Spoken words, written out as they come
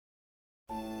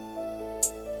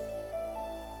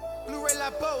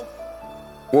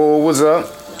Whoa, what's up?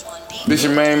 This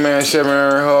your main man, Chevin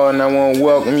Earnhardt, and I want to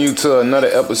welcome you to another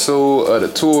episode of the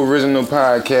Two Original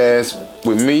Podcast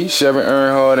with me, Chevin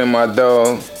Earnhardt, and my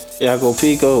dog, Yago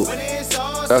Pico.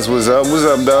 That's what's up. What's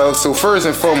up, dog? So first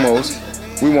and foremost,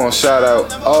 we want to shout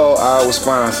out all our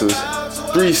sponsors: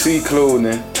 3C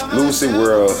Clothing, Lucid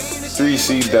World,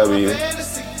 3CW,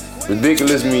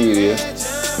 Ridiculous Media,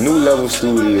 New Level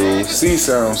Studios,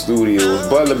 C-Sound Studios,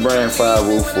 Butler Brand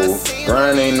 504,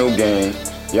 Grind Ain't No Game.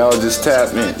 Y'all just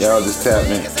tap in.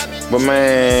 But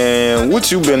man, what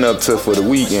you been up to for the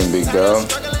weekend, big dog?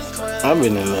 I've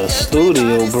been in the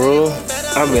studio, bro.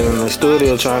 I've been in the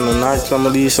studio trying to knock some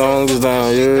of these songs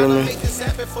down, you hear me?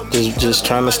 Just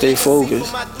trying to stay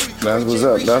focused. That's what's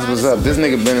up. This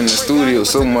nigga been in the studio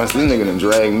so much, this nigga done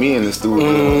dragged me in the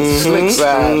studio. Slick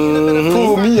side.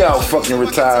 Pull me out fucking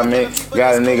retirement.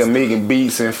 Got a nigga making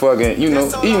beats and fucking, you know,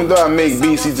 even though I make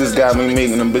beats, he just got me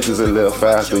making them bitches a little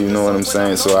faster, you know what I'm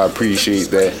saying? So I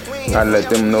appreciate that. I let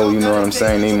them know, you know what I'm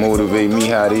saying? They motivate me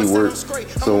how they work.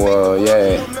 So,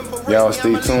 yeah. Y'all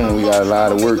stay tuned. We got a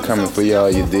lot of work coming for y'all,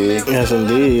 you dig? Yes,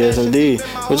 indeed.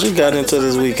 What you got into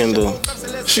this weekend, though?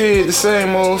 Shit, the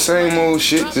same old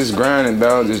shit. Just grinding,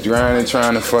 dog. Just grinding,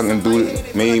 trying to fucking do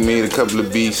it. Made a couple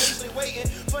of beats.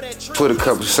 Put a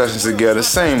couple of sessions together.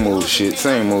 Same old shit.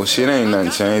 Ain't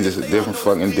nothing changed. It's a different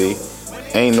fucking day.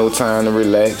 Ain't no time to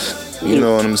relax. You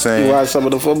know what I'm saying? You watched some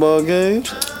of the football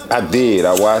games? I did.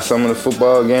 I watched some of the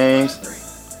football games.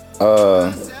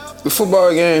 The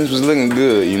football games was looking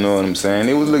good, you know what I'm saying?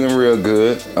 It was looking real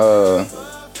good.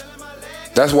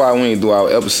 That's why we didn't do our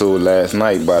episode last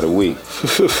night, by the way.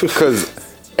 Because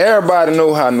everybody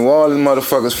know how New Orleans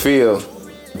motherfuckers feel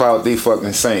about they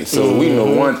fucking Saints. So we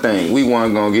know one thing. We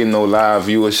weren't going to get no live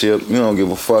viewership. You don't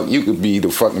give a fuck. You could be the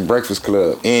fucking Breakfast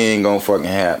Club. It ain't going to fucking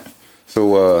happen.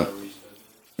 So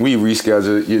we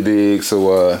rescheduled, you dig?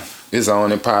 So it's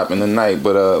on and popping tonight.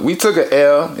 But we took an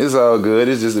L. It's all good.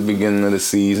 It's just the beginning of the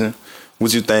season.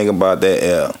 What you think about that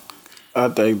L? I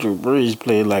think Drew Brees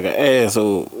played like an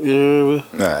asshole. Yeah.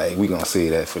 Alright, we gonna say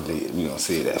that for that.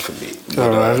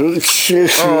 Alright.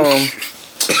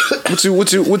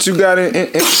 What you got in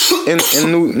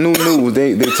new news?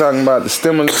 They talking about the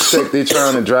stimulus check. They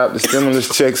trying to drop the stimulus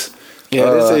checks. Yeah,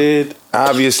 they said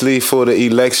obviously for the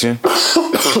election.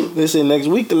 They said next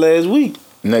week, the last week.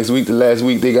 Next week, the last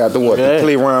week, they got the what? Okay. To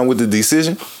play around with the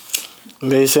decision.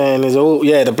 They saying it's old.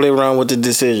 Yeah, to play around with the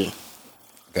decision.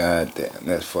 God damn,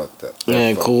 that's fucked up.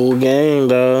 Man, cool game,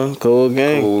 dog. Cool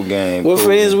game. What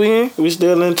phase we in? We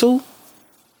still in 2?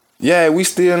 Yeah, we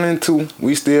still in 2.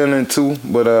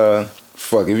 But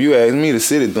fuck, if you ask me, the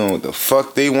city doing what the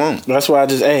fuck they want. That's why I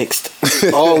just asked.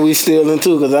 Oh, we still in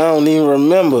 2? Because I don't even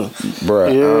remember. Bruh,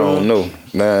 yeah. I don't know.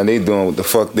 Nah, they doing what the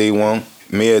fuck they want.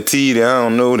 Mayor T, I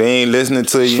don't know. They ain't listening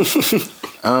to you.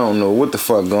 I don't know what the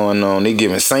fuck going on. They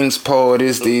giving Saints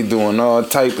parties. They doing all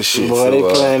type of shit. Boy, so, they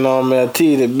playing on Mayor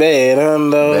T the bad, huh,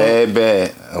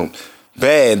 dog?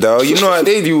 Bad, dog. You know how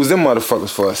they use them motherfuckers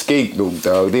for a scapegoat,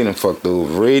 dog. They done fucked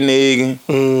over Ray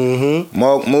Nagin,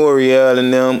 Mark Morial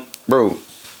and them. Bro,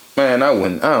 man, I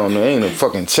don't know. Ain't no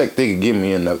fucking check they could give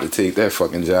me enough to take that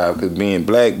fucking job. Because being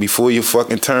black, before your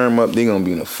fucking term up, they gonna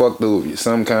be fucked over you.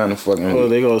 Some kind of fucking... Oh,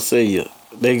 they gonna say you.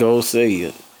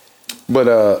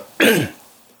 But,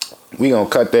 we gonna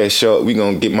cut that short. We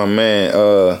gonna get my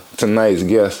man, tonight's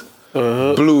guest,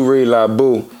 Blu-ray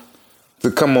Labo,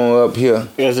 to come on up here.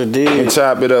 Yes, indeed. And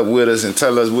chop it up with us and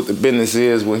tell us what the business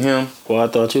is with him. Boy, I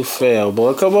thought you failed,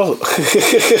 boy. Come on. What's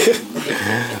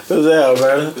up,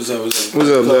 brother? What's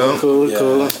up, dog? Cool.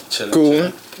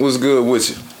 Cool. What's good with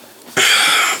you?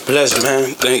 Bless,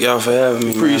 man. Thank y'all for having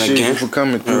me, Appreciate man, again. you for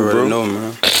coming through, I bro. already know,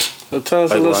 man. So tell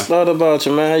us a little start about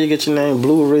you, man. How you get your name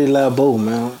Blu-ray Labo,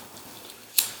 man?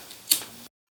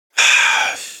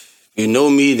 You know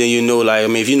me, then you know, like, I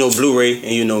mean, if you know Blu-ray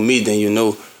and you know me, then you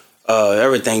know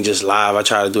everything just live. I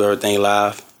try to do everything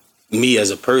live. Me as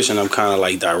a person, I'm kind of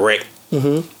like direct.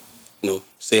 You know,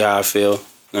 say how I feel. You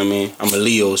know what I mean? I'm a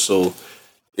Leo, so,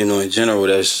 you know, in general,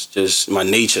 that's just my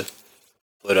nature.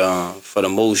 But for the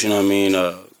most, you know what I mean,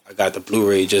 I got the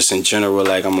Blu-ray just in general.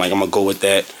 Like, I'm going to go with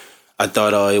that. I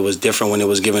thought it was different when it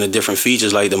was given the different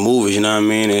features like the movies, you know what I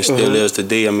mean? And it still is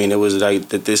today. I mean, it was like,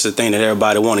 this is the thing that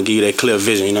everybody want to give you that clear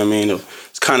vision, you know what I mean?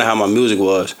 It's kind of how my music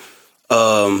was.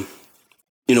 You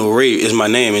know, Ray is my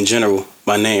name in general.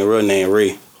 My name, real name,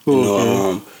 Ray. You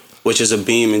know, which is a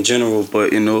beam in general,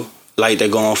 but, you know, light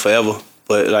that go on forever.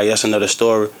 But, like, that's another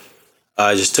story.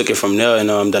 I just took it from there, and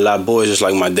the Labo is just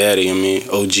like my daddy, I mean,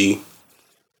 OG.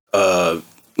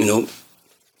 You know,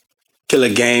 Killer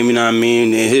Game, you know what I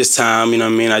mean? In his time, you know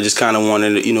what I mean? I just kind of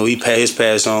wanted to, you know, his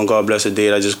passed on, God bless the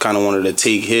dead. I just kind of wanted to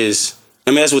take his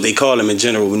I mean, that's what they call him in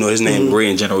general. You know, his name Ray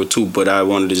in general too. But I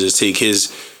wanted to just take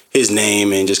his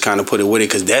name and just kind of put it with it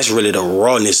because that's really the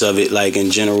rawness of it, like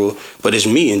in general. But it's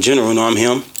me in general. You know, I'm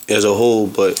him as a whole.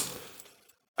 But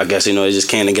I guess it just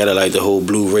came together like the whole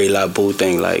Blue Ray Labo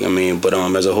thing. Like I mean, but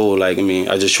as a whole, like I mean,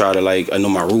 I just try to I know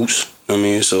my roots. You know what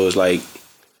I mean, so it's like.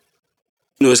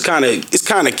 It's kind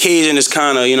of Cajun. It's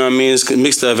kind of, you know what I mean? It's a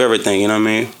mixture of everything, you know what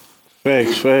I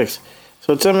mean? Facts.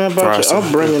 So tell me about your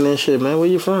upbringing and shit, man. Where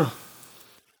you from?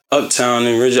 Uptown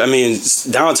and original. I mean,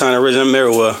 downtown original. I'm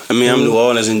everywhere. I mean, I'm New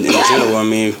Orleans in general. I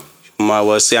mean, might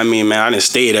well say. I mean, man, I didn't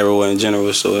stay everywhere in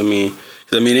general. So I mean,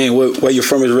 it ain't where you're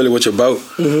from is really what you're about.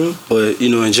 Mm-hmm. But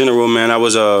in general, man, I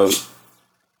was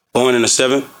born in the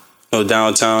 7th,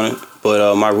 downtown.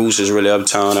 But my roots is really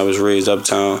uptown. I was raised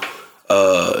uptown.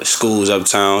 Schools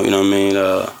uptown, you know what I mean?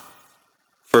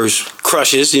 First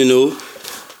crushes,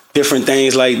 different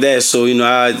things like that. So,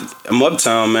 I'm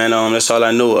uptown, man. That's all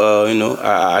I know.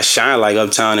 I shine like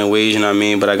uptown in ways, you know what I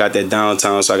mean? But I got that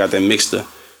downtown, so I got that mixture.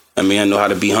 I mean, I know how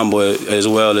to be humble as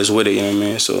well as with it, you know what I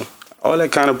mean? So, all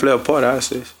that kind of play a part, I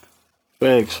say.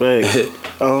 Facts.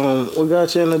 What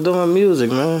got you into doing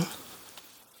music, man?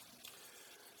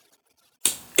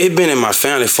 It been in my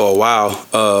family for a while.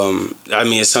 I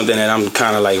mean, it's something that I'm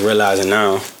kind of realizing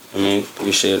now. I mean,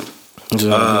 we should.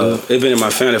 It been in my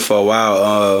family for a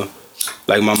while.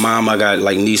 Like my mom, I got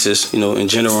nieces, in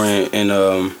general, and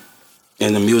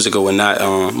in the music or whatnot.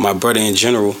 My brother in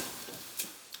general,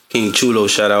 King Chulo,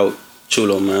 shout out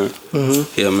Chulo, man.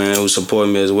 Mm-hmm. Yeah, man, who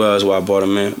supported me as well. That's why I brought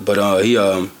him in. But he,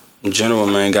 in general,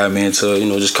 man, got me into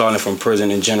just calling from prison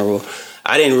in general.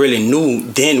 I didn't really knew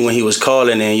then when he was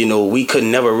calling, and we could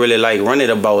never really run it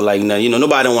about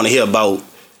nobody don't want to hear about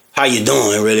how you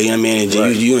doing really, you know what I mean?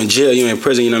 Right. You in jail, you in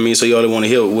prison, you know what I mean? So you all want to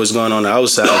hear what's going on the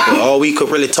outside. But all we could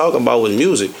really talk about was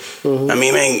music. Mm-hmm. I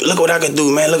mean, man, look what I could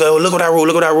do, man. Look what I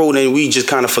wrote, and we just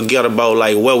kind of forget about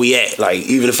where we at.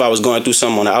 Even if I was going through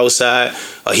something on the outside,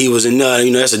 or he was in there,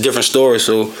 that's a different story.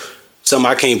 So something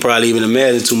I can't probably even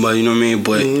imagine too much, you know what I mean?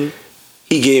 But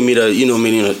he gave me the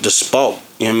the spark.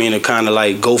 You know what I mean? To kind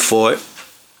of go for it.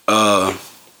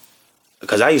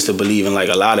 Because I used to believe in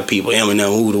a lot of people, Eminem,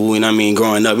 woo, you know what I mean,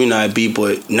 growing up, how it be,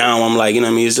 but now I'm you know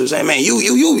what I mean, so saying, man, you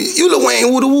Lil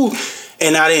Wayne, woo.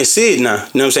 And I didn't see it now. You know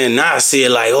what I'm saying? Now I see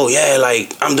it oh yeah,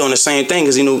 I'm doing the same thing.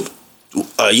 Because,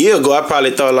 a year ago, I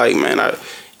probably thought man,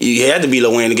 you had to be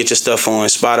Lil Wayne to get your stuff on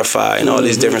Spotify and all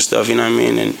this different stuff, you know what I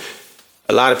mean? And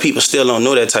a lot of people still don't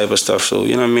know that type of stuff. So,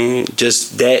 you know what I mean?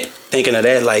 Just that, thinking of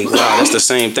that, wow, that's the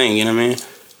same thing, you know what I mean?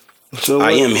 So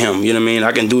I am him, you know what I mean?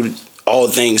 I can do all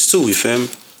things too, you feel me?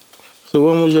 So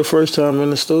when was your first time in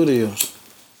the studio?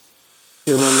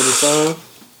 You remember the song?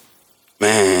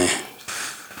 Man.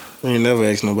 You ain't never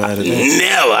asked nobody that.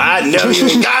 Never. I never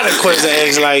even got a question to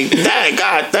ask that.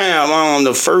 God damn, on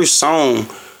the first song,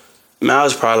 man, I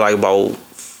was probably about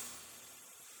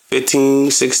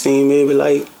 15, 16 maybe,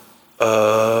 damn.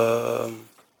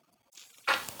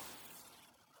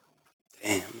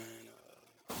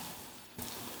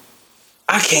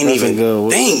 I can't even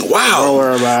think.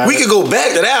 Wow. We could go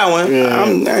back to that one.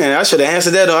 Yeah. I should have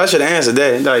answered that, though.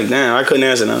 Damn, I couldn't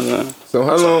answer that. So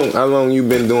how long you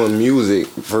been doing music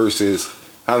versus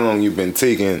how long you been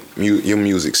taking your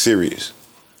music serious?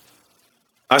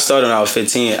 I started when I was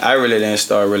 15. I really didn't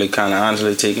start really kind of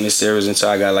honestly taking it serious until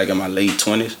I got in my late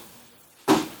 20s.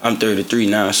 I'm 33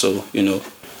 now, so,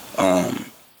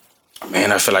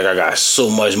 man, I feel like I got so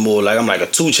much more. I'm like a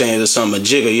 2 Chainz or something, a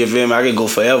Jigga, you feel me? I could go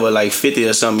forever, 50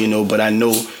 or something, but I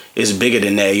know it's bigger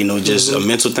than that, just a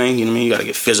mental thing, you know what I mean? You gotta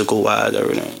get physical wise,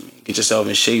 everything, get yourself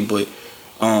in shape. But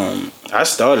I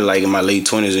started in my late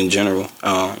 20s in general.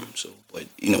 But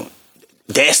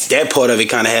that part of it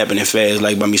kind of happening fast,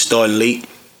 by me starting late.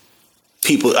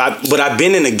 But I've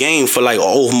been in the game for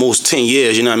almost 10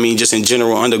 years, you know what I mean? Just in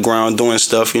general, underground, doing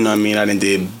stuff, you know what I mean? I done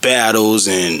did battles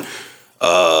and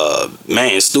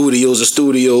studios,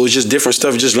 just different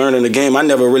stuff, just learning the game. I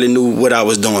never really knew what I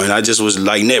was doing. I just was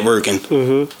networking.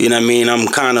 Mm-hmm. You know what I mean? I'm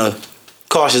kind of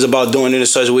cautious about doing it in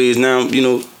such ways now,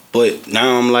 but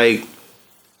now I'm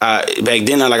back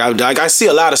then I see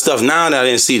a lot of stuff now that I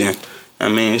didn't see then. I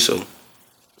mean, so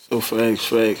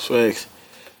facts.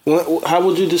 How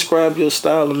would you describe your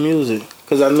style of music?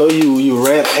 Because I know you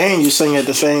rap and you sing at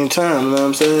the same time, you know what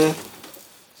I'm saying?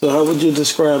 So how would you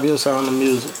describe your sound of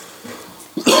music?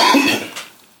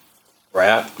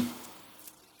 Rap,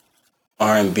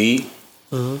 R&B,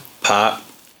 pop,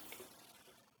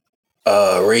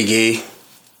 reggae.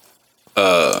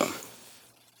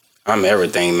 I'm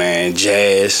everything, man.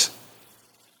 Jazz.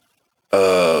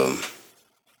 Man,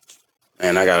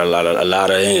 And I got a lot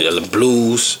of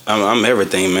blues. I'm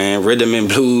everything, man. Rhythm and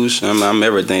blues. I'm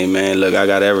everything, man. Look, I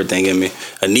got everything in me.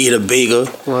 Anita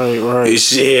Baker. Right.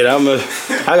 Shit, I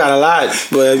got a lot,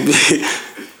 but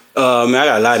man, I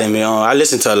got a lot in me. I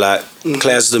listen to a lot.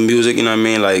 Classes of music, you know what I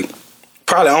mean? Like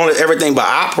probably only everything but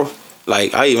opera.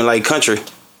 Like I even like country.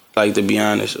 Like to be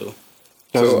honest.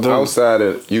 So outside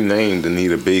of you named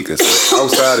Anita Baker, so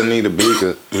outside of Anita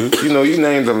Baker, you know, you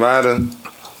named a lot of.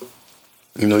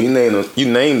 You know, you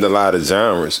named a lot of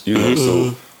genres, you know,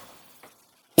 so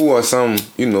who are some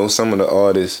of the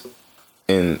artists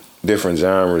in different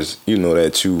genres, you know,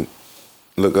 that you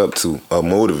look up to or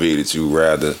motivated you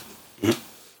rather?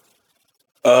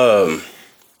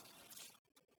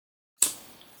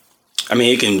 I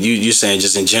mean, it can you saying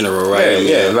just in general, right?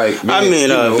 I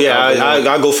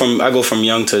go from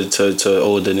young to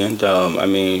older. Then I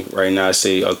mean, right now I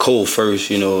say Cole first,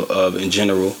 you know, in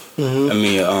general. I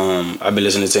mean, I've been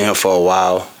listening to him for a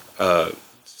while.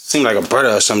 Seemed like a brother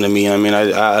or something to me. I mean,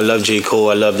 I love J. Cole.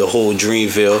 I love the whole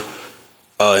Dreamville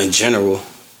in general.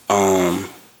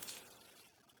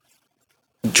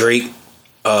 Drake.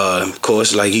 Of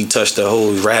course, like he touched the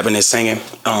whole rapping and singing.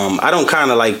 I don't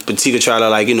kind of like particularly try to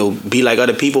like, you know, be like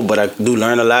other people, but I do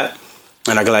learn a lot,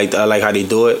 and I like how they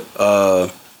do it.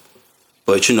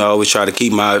 But you know, I always try to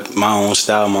keep my own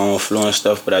style, my own flow and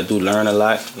stuff. But I do learn a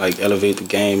lot, like elevate the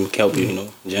game, help you, you know,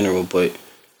 in general. But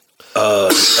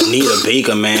Anita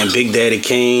Baker, man, Big Daddy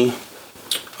Kane,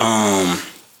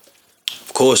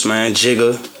 of course, man,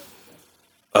 Jigga.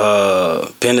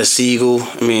 Bender Siegel.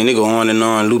 I mean, they go on and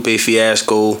on. Lupe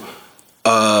Fiasco.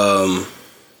 I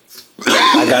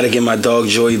gotta get my dog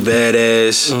Joey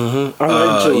Badass. I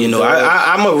like Joey. You know,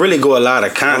 I'm a really go a lot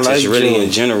of contests, like really Joey.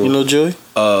 In general. You know Joey?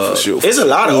 Sure. There's a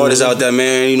lot of artists out there,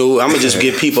 man. You know, I'm gonna just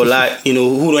give people a lot. You know,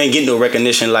 who ain't getting no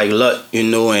recognition like Lut. You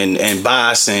know, and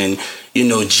Boss and you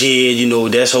know Jid. You know,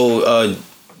 that's whole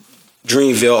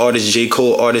Dreamville artists, J.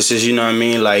 Cole artists. You know what I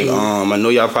mean? Like I know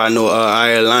y'all probably know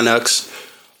Aya Lennox.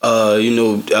 You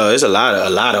know, there's a lot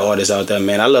of artists out there,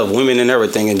 man. I love women and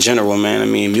everything in general, man. I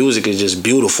mean, music is just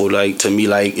beautiful. Like to me,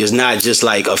 like it's not just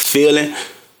like a feeling,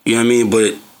 you know what I mean?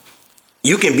 But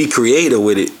you can be creative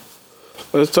with it.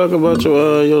 Let's talk about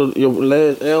your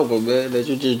last album, man, that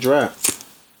you just dropped.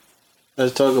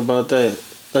 Let's talk about that.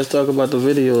 Let's talk about the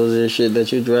videos and shit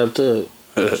that you dropped up.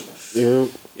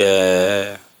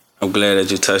 Yeah, I'm glad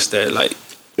that you touched that. Like.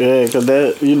 Yeah, because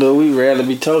that, you know, we rarely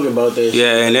be talking about that shit.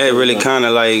 Yeah, and that really kind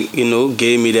of like, you know,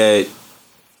 gave me that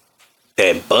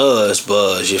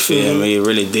buzz, you feel me? It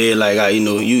really did. Like, you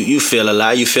know, you feel a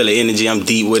lot. You feel the energy. I'm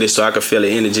deep with it, so I can feel the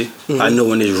energy. I know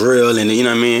when it's real, and you know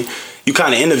what I mean? You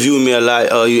kind of interviewed me a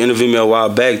lot. You interviewed me a while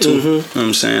back, too. You know what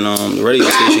I'm saying? The radio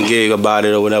station gig about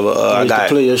it or whatever. I got to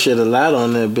play your shit a lot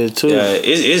on that bit, too. Yeah,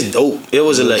 it's dope. It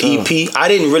was a little EP.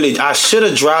 I should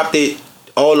have dropped it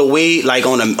all the way like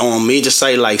on a major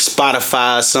site like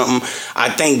Spotify or something. I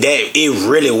think that it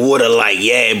really would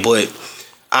have but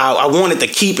I wanted to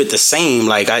keep it the same.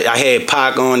 Like I had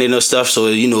Pac on it and stuff, so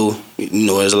you know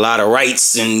there's a lot of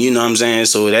rights and you know what I'm saying,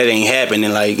 so that ain't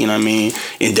happening like, you know what I mean,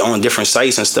 on different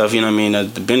sites and stuff, you know what I mean,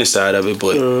 the business side of it.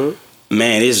 But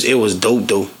man, it was dope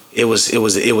though. It was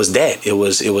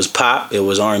pop, it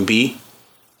was R&B,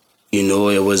 you know,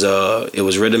 it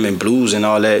was rhythm and blues and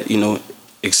all that, you know,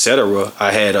 etc.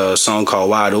 I had a song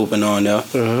called Wide Open on there.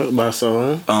 By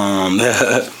song.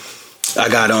 I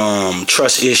got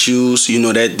Trust Issues, you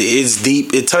know, that it's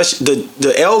deep. It touched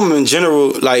the album in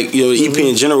general, like, you know, EP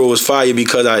in general was fire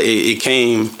because it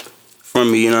came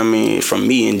from me, you know what I mean, from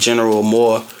me in general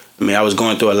more. I mean, I was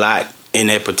going through a lot in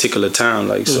that particular time,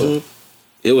 like, so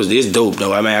it's dope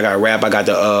though. I mean, I got rap, I got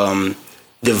the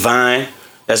Divine.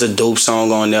 That's a dope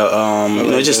song on there.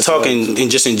 You know, just talking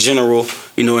and just in general,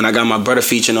 you know, and I got my brother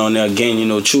featuring on there again, you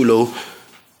know, Chulo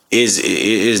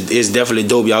is definitely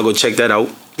dope. Y'all go check that out.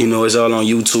 You know, it's all on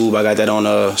YouTube. I got that on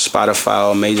Spotify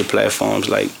or major platforms.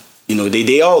 Like, you know,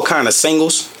 they all kind of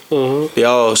singles. They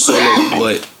all solo,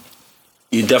 but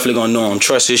you definitely gonna know them.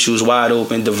 Trust Issues, Wide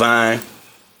Open, Divine,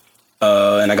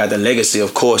 and I got the Legacy,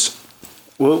 of course.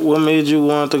 What made you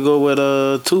want to go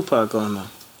with Tupac on there?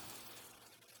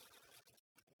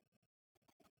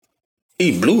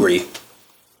 He Blu-ray.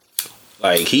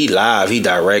 Like he live, he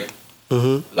direct. Like,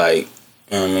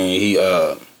 you know what I mean,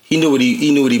 he knew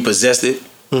what he possessed it.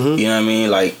 You know what I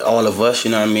mean? Like all of us, you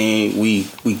know what I mean?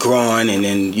 We growing and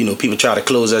then, you know, people try to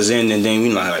close us in and then we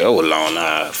like, oh Lord,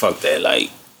 nah, fuck that. Like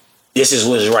this is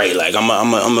what's right. Like I'm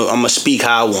a speak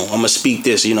how I want. I'm gonna speak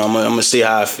this, you know, I'm gonna say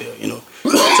how I feel, you know.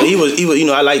 So he was, you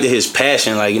know, I liked his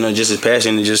passion, like, you know, just his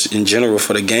passion and just in general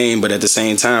for the game, but at the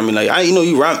same time, like he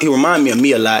remind me of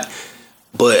me a lot.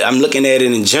 But I'm looking at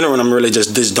it in general, and I'm really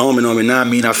just disdoming on it. Now, I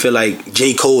mean, I feel like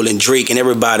J. Cole and Drake and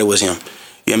everybody was him.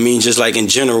 You know what I mean? Just like in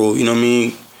general, you know what I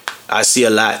mean? I see a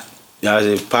lot. You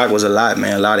know, Pac was a lot,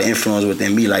 man. A lot of influence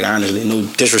within me. Like, honestly, no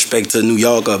disrespect to New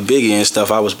York or Biggie and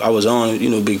stuff. I was on, you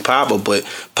know, Big Papa, but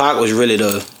Pac was really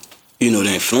the, you know, the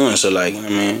influencer, like, you know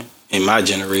what I mean? In my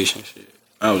generation, shit.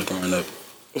 I was growing up.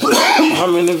 How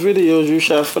many videos you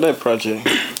shot for that project?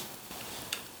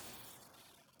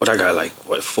 But I got like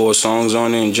 4 songs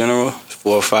on it in general,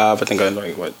 4 or 5. I think I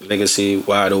like Legacy,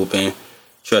 Wide Open,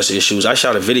 Trust Issues. I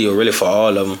shot a video really for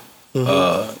all of them.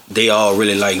 Mm-hmm. They all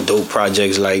really like dope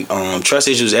projects. Like Trust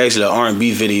Issues, actually an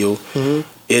R&B video. Mm-hmm.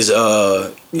 Is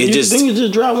you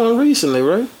just dropped one recently,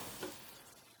 right?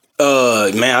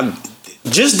 Man,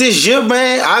 just this year,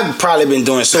 man, I've probably been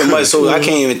doing so much, so I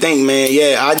can't even think, man.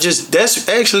 Yeah, that's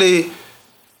actually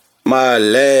my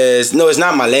last. No, it's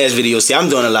not my last video. See, I'm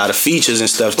doing a lot of features and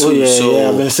stuff too. Oh, yeah, so yeah,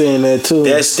 I've been saying that too.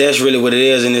 That's really what it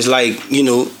is, and it's like, you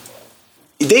know,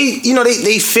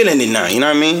 they feeling it now. You know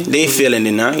what I mean? They feeling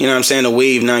it now. You know what I'm saying? The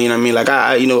wave now. You know what I mean? Like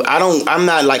I'm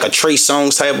not like a Trey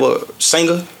Songz type of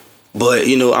singer. But,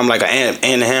 you know, I'm like an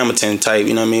Anna Hamilton type,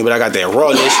 you know what I mean? But I got that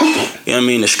rawness, you know what I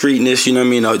mean? The streetness, you know what I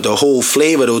mean? The whole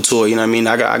flavor though to it, you know what I mean?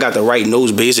 I got the right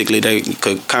notes basically that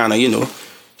could kind of, you know,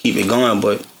 keep it going.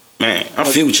 But, man, I'm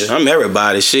Future. I'm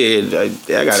everybody. Shit, I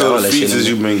got so all that shit. So the features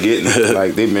you've been getting,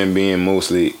 like, they've been being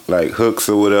mostly, like, hooks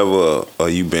or whatever, or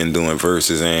you been doing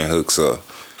verses and hooks, or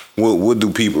what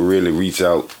do people really reach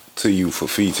out to you for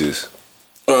features?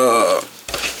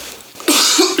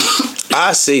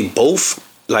 I say both.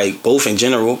 Like both in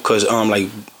general, cause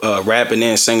rapping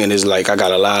and singing is like I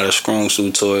got a lot of strong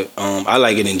suit to it. I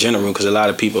like it in general, cause a lot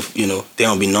of people, you know, they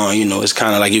don't be knowing. You know, it's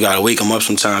kind of like you gotta wake them up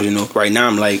sometimes. You know, right now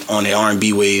I'm like on the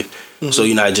R&B wave, so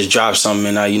you know I just dropped something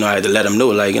and I had to let them know,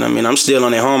 like, you know what I mean, I'm still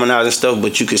on that harmonizing stuff,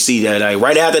 but you can see that like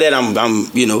right after that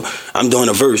I'm doing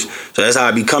a verse, so that's how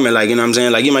I be coming, like, you know what I'm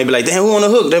saying, like you might be like, damn, who on the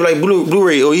hook? They're like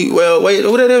Blu-ray, well wait,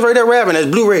 who that is right there rapping? That's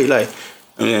Blu-ray, like,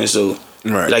 I mean, so.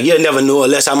 Right. Like, you'll never know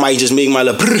unless I might just make my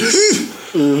little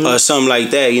or something like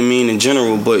that, you mean, in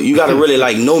general. But you gotta really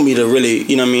like know me to really,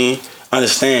 you know what I mean,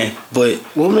 understand. But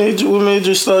what made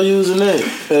you start using that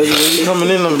as you coming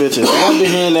in them bitches? I've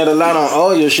been hearing that a lot on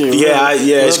all your shit. Yeah,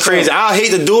 it's crazy. I hate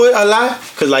to do it a lot,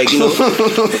 cause like, you know,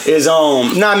 it's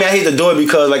I hate to do it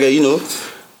because like, you know,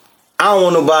 I don't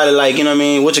want nobody like, you know what I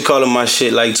mean, what you calling my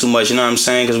shit like too much, you know what I'm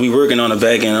saying? Cause we working on the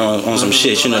back end on some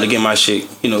shit, you know, to get my shit,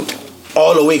 you know,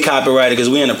 all the way copyrighted, because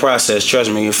we in the process, trust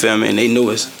me, you feel me, and they knew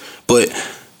us. But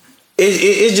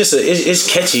it's just it's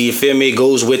catchy, you feel me? It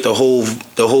goes with the whole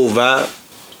vibe.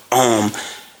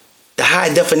 The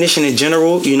high definition in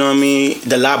general, you know what I mean,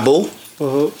 the Labo,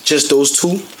 just those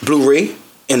two, Blu-ray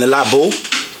and the Labo,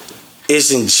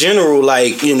 is in general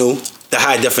like, you know, the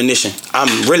high definition.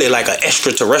 I'm really like an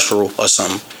extraterrestrial or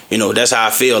something. You know, that's how I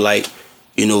feel like.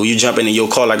 You know, you jumping in your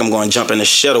car like I'm going to jump in a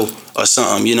shuttle or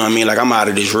something. You know what I mean? Like, I'm out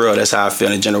of this world. That's how I feel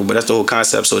in general. But that's the whole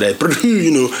concept. So that,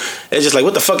 you know, it's just like,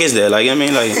 what the fuck is that? Like, I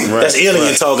mean, like, that's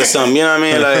alien talk or something. You know what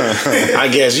I mean? Like, I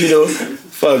guess, you know,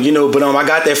 fuck, you know. But I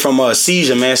got that from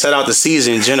Caesar, man. Shout out to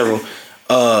Caesar in general.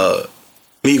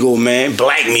 Migo, man.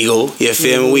 Black Migo. You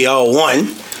feel me? We all one.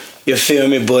 You feel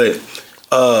me? But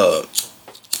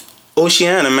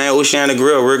Oceana, man. Oceana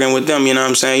Grill, working with them. You know what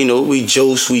I'm saying? You know, we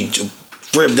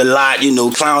ribbed a lot, you know,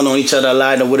 clown on each other a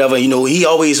lot or whatever. You know, he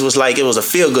always was like, it was a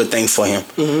feel-good thing for him.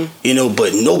 You know,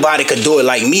 but nobody could do it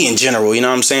like me in general, you know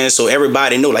what I'm saying? So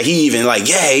everybody know, like, he even like,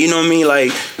 yeah, you know what I mean?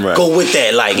 Like, go with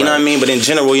that, like, you know what I mean? But in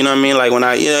general, you know what I mean? Like, when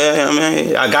I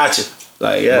got you.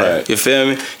 Like, you feel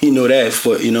me? He know that,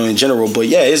 for, you know, in general. But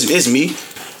yeah, it's me. You know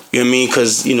what I mean?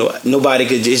 Because, you know, nobody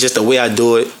could, it's just the way I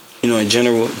do it. You know, in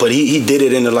general, but he did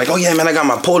it in the like, oh yeah, man, I got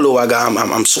my polo,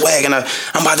 I'm swagging,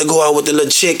 I'm about to go out with the little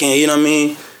chicken, you know what I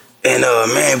mean? And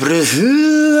man, but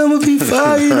I'm gonna be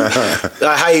fire.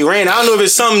 Like how he ran, I don't know if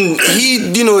it's something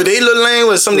you know, they little lane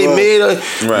or something they made,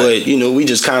 but you know, we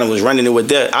just kind of was running it with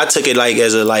that. I took it like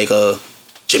as a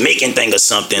Jamaican thing or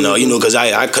something, or you know, because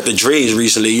I cut the dreads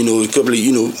recently, you know, a couple of,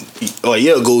 you know, or a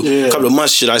year ago, a couple of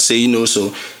months, should I say, you know,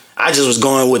 so I just was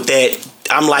going with that.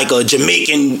 I'm like a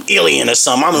Jamaican alien or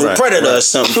something. I'm a predator or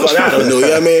something. Fuck, I don't know. You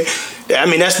know what I mean? I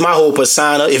mean, that's my whole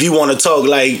persona. If you want to talk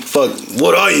like, fuck,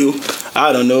 what are you?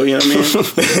 I don't know. You know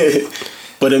what I mean?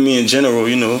 But I mean, in general,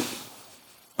 you know,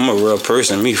 I'm a real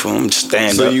person. I'm just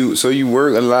stand up. So you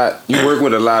work a lot. You work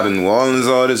with a lot of New Orleans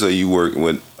artists, or you work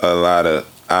with a lot of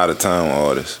out of town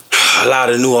artists? A lot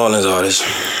of New Orleans artists.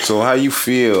 So how you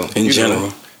feel in general?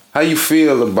 Know, how you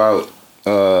feel about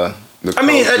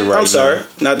I'm sorry,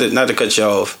 not to cut you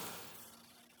off.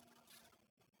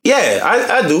 Yeah,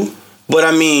 I do. But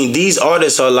I mean, these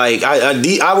artists are like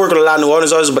I work with a lot of new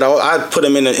artists, but I put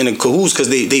them in a cahoots because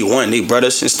they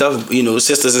brothers and stuff, you know,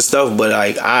 sisters and stuff. But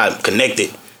like I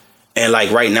connected, and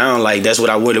like right now, like that's what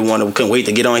I really couldn't wait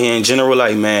to get on here in general.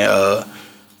 Like man,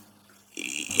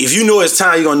 if you know it's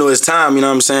time, you're gonna know it's time. You know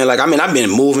what I'm saying? Like I mean, I've been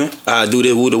moving. I do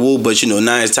the woo, but you know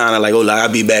now it's time to like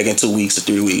I'll be back in 2 weeks or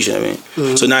 3 weeks. You know what I mean?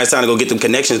 Mm-hmm. So now it's time to go get them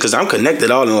connections because I'm connected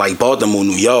all in like Baltimore,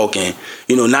 New York, and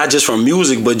you know not just from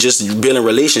music, but just building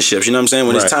relationships. You know what I'm saying?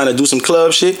 When it's time to do some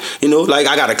club shit, you know, like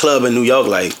I got a club in New York,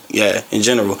 like yeah, in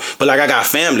general. But like I got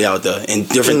family out there and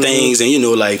different things, and you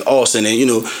know like Austin, and you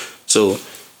know so.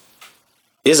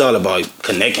 It's all about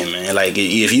connecting, man. Like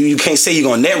if you can't say you're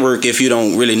gonna network if you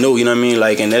don't really know, you know what I mean?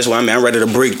 Like, and that's why I'm ready to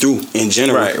break through in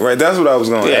general. Right. That's what I was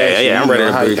gonna ask you. Yeah, I'm ready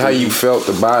to break through. How you felt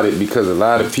about it because a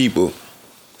lot of people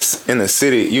in the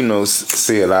city, you know,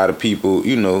 say a lot of people,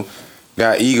 you know,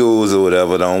 got egos or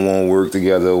whatever, don't want to work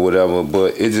together or whatever.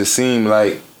 But it just seemed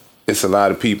like it's a lot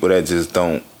of people that just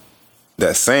don't.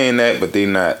 That's saying that, but they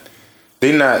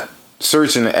not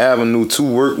searching the avenue to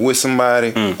work with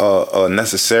somebody or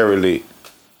necessarily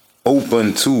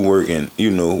open to working,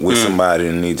 you know, with somebody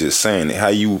and they just saying it.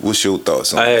 What's your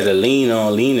thoughts on I had to lean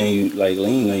on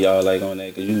y'all like on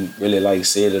that because you really like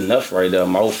said enough right there,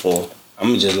 mouthful.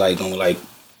 I'm just like gonna like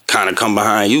kind of come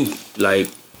behind you, like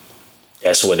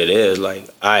that's what it is. Like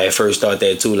I at first thought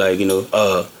that too, like you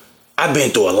know, I've been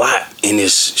through a lot in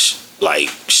this like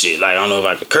shit. Like I don't know if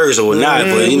I could curse or not,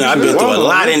 but you know I've been through a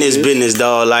lot in this business,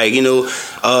 dog. Like you know,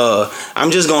 I'm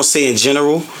just gonna say in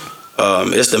general.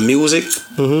 It's the music,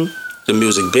 the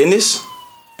music business,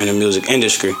 and the music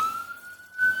industry.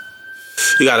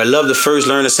 You gotta love the first,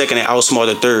 learn the second, and outsmart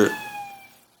the third.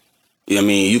 You know what I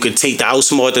mean? You could take the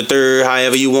outsmart the third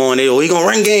however you want it, or you gonna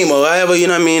run game or however, you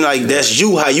know what I mean? Like that's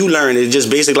you, how you learn it.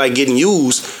 Just basically like getting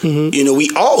used. You know,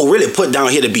 we all really put down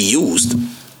here to be used.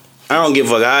 I don't give a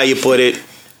fuck how you put it.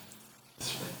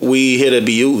 We here to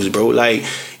be used, bro. Like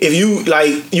if you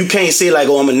like, you can't say like,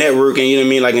 oh, I'm a network, and you know what I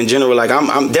mean. Like in general, like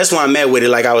I'm. That's why I'm mad with it.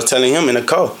 Like I was telling him in the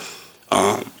car,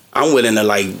 I'm willing to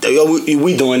like,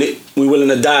 we doing it. We willing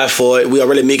to die for it. We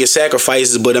already making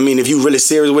sacrifices, but I mean, if you really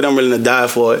serious with it, I'm willing to die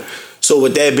for it. So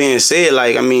with that being said,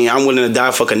 like I mean, I'm willing to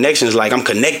die for connections. Like I'm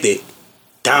connected,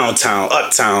 downtown,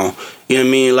 uptown. You know what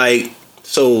I mean? Like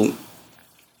so.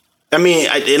 I mean,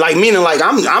 like meaning like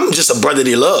I'm just a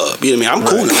brotherly love. You know what I mean? I'm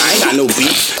cool. I ain't got no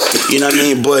beef. You know what I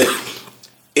mean? But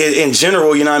in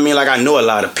general, you know what I mean? Like I know a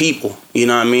lot of people. You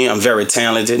know what I mean? I'm very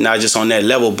talented, not just on that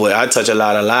level, but I touch a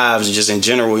lot of lives just in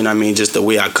general. You know what I mean? Just the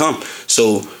way I come.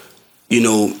 So, you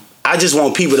know, I just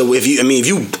want people to.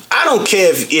 I don't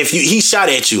care if he shot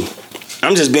at you.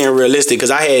 I'm just being realistic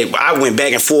because I went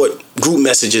back and forth group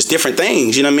messages, different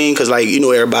things. You know what I mean? Because like you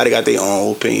know, everybody got their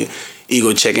own opinion.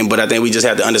 Ego checking, but I think we just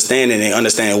have to understand it and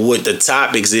understand what the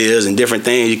topics is and different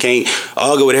things. You can't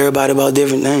argue with everybody about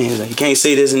different things. Like you can't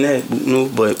say this and that, you know.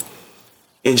 But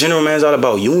in general, man, it's all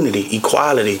about unity,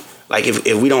 equality. Like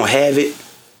if we don't have it,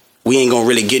 we ain't gonna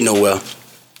really get nowhere.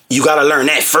 You gotta learn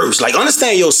that first. Like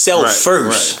understand yourself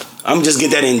first. Right. I'm just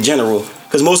get that in general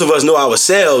because most of us know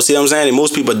ourselves. See what I'm saying? And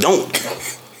most people don't.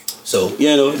 So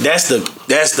you know that's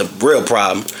the real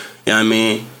problem. You know what I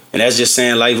mean? And that's just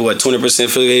saying like what 20%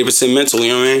 physical, 80% mental,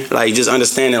 you know what I mean? Like just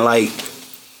understanding like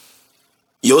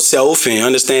yourself and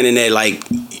understanding that like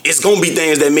it's gonna be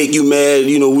things that make you mad,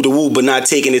 you know, woo, but not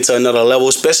taking it to another level,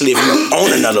 especially if you're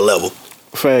on another level.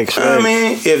 Facts. You know what I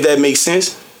mean? If that makes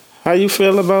sense. How you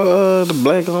feel about the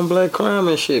black on black crime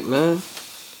and shit, man?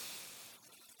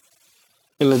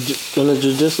 In the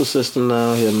judicial system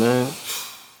down here, man.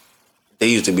 They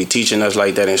used to be teaching us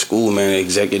like that in school, man,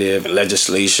 executive and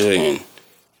legislature and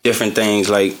different things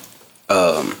like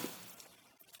I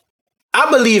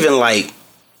believe in like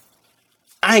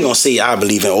I ain't gonna say I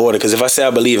believe in order because if I say I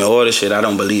believe in order shit I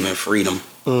don't believe in freedom.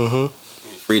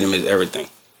 Freedom is everything,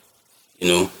 you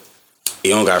know.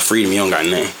 You don't got freedom, you don't got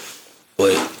nothing.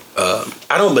 But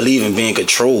I don't believe in being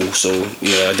controlled, so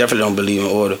yeah, I definitely don't believe in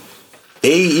order.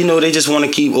 They just want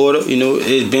to keep order, you know.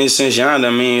 It's been since yonder.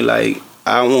 I mean, like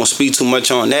I won't speak too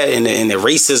much on that and the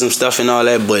racism stuff and all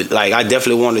that, but like I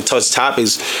definitely want to touch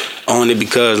topics on it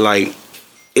because like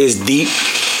it's deep.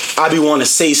 I be want to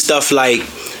say stuff like,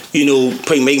 you know,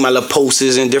 make my little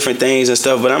posters and different things and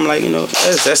stuff, but I'm like, you know,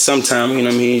 that's sometime, you know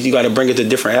what I mean? You got to bring it to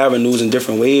different avenues and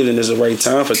different ways, and there's a right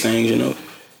time for things, you know.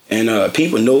 And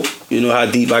people know, you know, how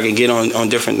deep I can get on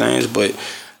different things, but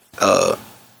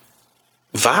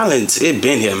violence, it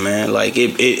been here, man. Like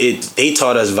they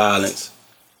taught us violence.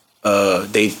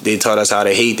 They taught us how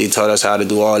to hate. They taught us how to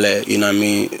do all that. You know what I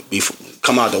mean?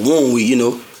 Come out the womb, we, you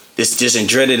know, it's just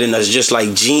dreaded in us, just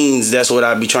like genes. That's what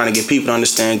I be trying to get people to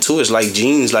understand too. It's like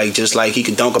genes, like just like he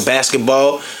could dunk a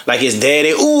basketball, like his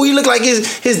daddy. Ooh, he look like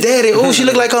his daddy. Ooh, she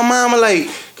look like her mama. Like,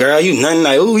 girl, you nothing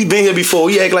like. Ooh, he been here before.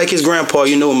 He act like his grandpa.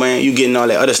 You know, man, you getting all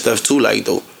that other stuff too, like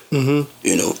though. You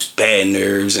know, bad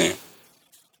nerves and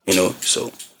you know.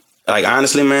 So, like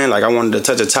honestly, man, like I wanted to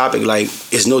touch a topic. Like,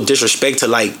 it's no disrespect to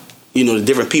like you know the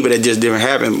different people that just different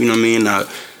happen. You know what I mean?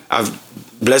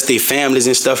 I've blessed their families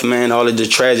and stuff, man. All of the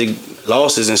tragic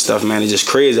losses and stuff, man. It's just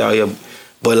crazy out here.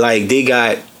 But like they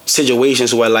got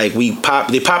situations where like they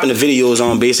popping the videos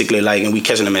on basically like, and we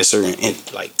catching them at certain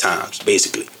like times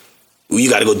basically. You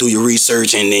got to go do your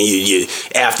research, and then you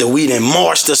after we done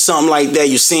marched or something like that,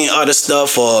 you seeing other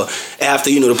stuff, or after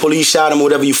you know the police shot them or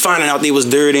whatever, you finding out they was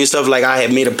dirty and stuff. Like I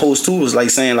had made a post too, was like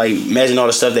saying like imagine all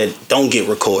the stuff that don't get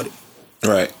recorded.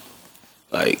 Right.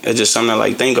 Like it's just something to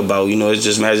like think about. You know, it's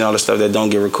just imagine all the stuff that don't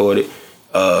get recorded.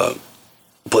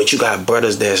 But you got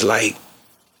brothers that's like.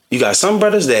 You got some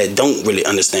brothers that don't really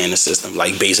understand the system,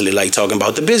 like basically like talking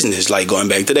about the business, like going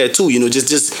back to that too, you know,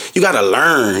 just you gotta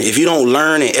learn. If you don't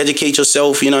learn and educate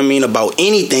yourself, you know what I mean, about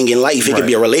anything in life, it could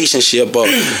be a relationship or,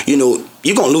 you know,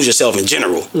 you're gonna lose yourself in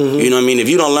general. You know what I mean? If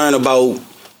you don't learn about,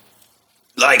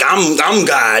 like I'm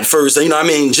God first, you know what I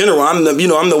mean, in general, I'm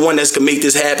the one that's gonna make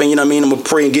this happen, you know what I mean? I'm gonna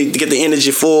pray and get the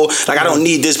energy for, like I don't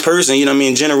need this person, you know what I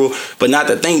mean, in general, but not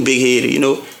to think big-headed, you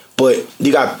know? But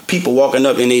you got people walking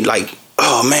up and they like,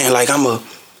 oh man, like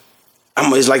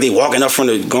it's like they walking up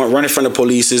running from the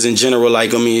police in general.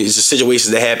 Like, I mean, it's just situations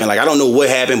that happen. Like, I don't know what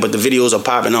happened, but the videos are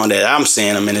popping on that I'm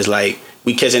seeing them, and it's like,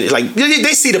 we catching it. Like,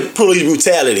 they see the police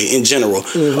brutality in general.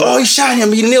 Oh, he shot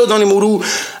him, he nailed on him.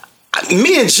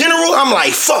 Me in general, I'm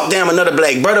like, fuck, damn, another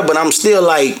black brother, but I'm still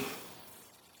like,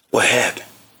 what happened?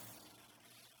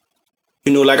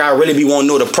 You know, like, I really be wanting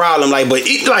to know the problem, like, but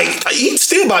he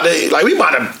still about to, like, we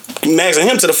about to maxing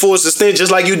him to the fullest extent,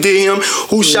 just like you did him,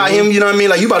 who shot him, you know what I mean?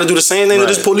 Like, you about to do the same thing to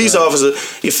this police officer,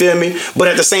 you feel me? But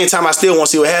at the same time, I still want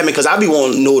to see what happened, because I be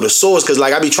wanting to know the source, because,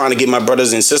 like, I be trying to get my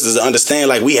brothers and sisters to understand,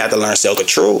 like, we have to learn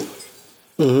self-control.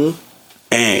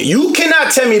 And you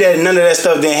cannot tell me that none of that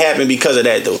stuff didn't happen because of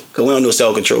that, though, because we don't know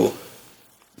self-control.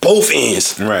 Both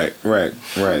ends. Right.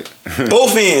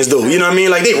 Both ends, though. You know what I mean?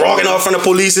 Like, they walking off from the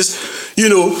police, you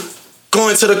know,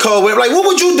 going to the car. Like, what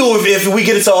would you do if we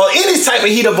get into any type of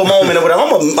heat of a moment or whatever?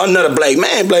 I'm another black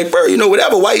man, black bird, you know,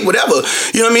 whatever, white, whatever.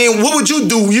 You know what I mean? What would you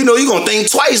do? You know, you going to think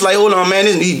twice. Like, hold on, man.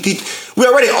 We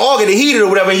already all getting heated or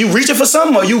whatever, and you reaching for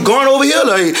something, or you going over here?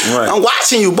 Like, I'm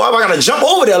watching you, Bob. I got to jump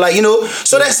over there. Like, you know.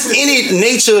 So that's any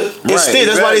nature instinct.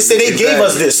 That's why they say they gave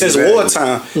us this since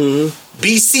wartime.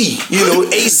 BC, you know,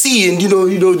 AC, and you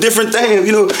know, different things,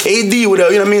 you know, AD,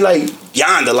 whatever, you know what I mean? Like,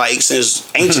 yonder, like, since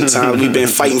ancient times, we've been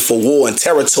fighting for war and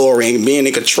territory and being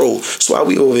in control. That's why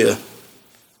we over here.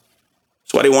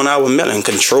 That's why they want our melon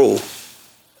control.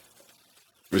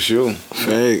 For sure.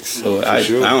 Thanks. So I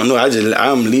don't know.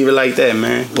 I'm leave it like that,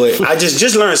 man. But I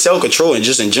just learned self-control, and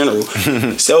just in general,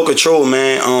 self-control,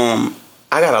 man.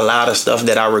 I got a lot of stuff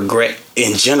that I regret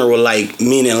in general, like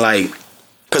meaning like,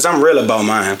 cause I'm real about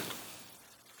mine.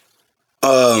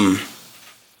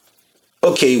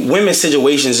 Okay, women's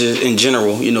situations in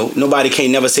general, you know, nobody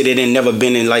can't never say they didn't never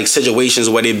been in like situations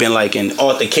where they've been like in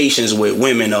altercations with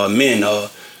women or men, or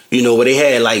you know, where they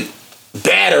had like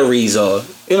batteries or,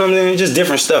 you know what I mean, just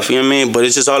different stuff, you know what I mean? But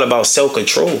it's just all about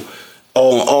self-control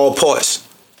on all parts.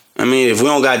 I mean, if we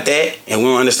don't got that and we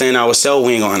don't understand ourselves,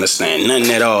 we ain't gonna understand nothing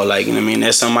at all. Like, you know what I mean?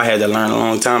 That's something I had to learn a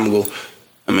long time ago.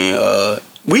 I mean,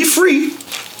 we free.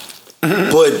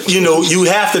 But, you know, you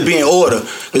have to be in order.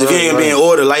 Because if you ain't gonna be in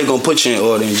order, life gonna put you in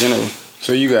order in general.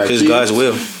 So you got kids? God's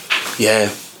will. Yeah.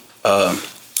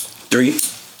 3.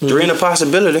 3 in a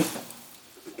possibility.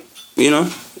 You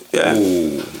know? Yeah.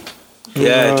 Ooh.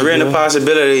 Yeah, 3 in a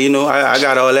possibility, you know. I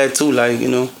got all that too, like, you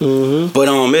know. But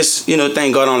it's, you know,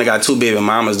 thank God I only got 2 baby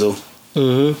mamas though.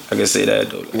 I can say that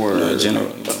though, like, you know, in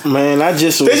general. You know. Man, they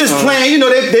just playing, you know.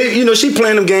 They you know, she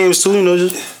playing them games too, you know.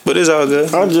 But it's all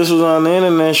good. I just was on the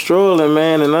internet strolling,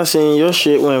 man, and I seen your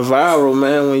shit went viral,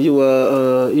 man, when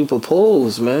you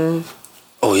proposed, man.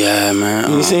 Oh yeah,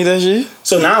 man. You seen that shit?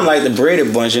 So now I'm like the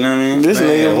braided bunch, you know what I mean? This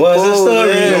nigga what's the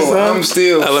story? Yo, I'm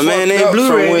still a man named up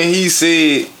Blu-ray. from when he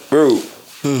said, bro,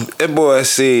 that boy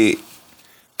said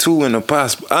 2 in a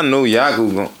possible. I know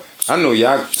Yaku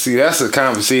see, that's a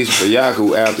conversation for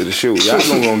Yaku after the show.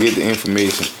 Yaku gonna get the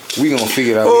information. We gonna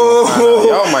figure it out.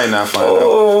 Y'all might not find out,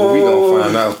 but we gonna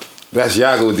find out. That's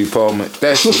Yaku's department.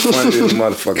 That's the funniest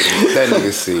motherfucker. That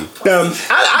nigga see.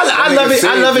 I love it.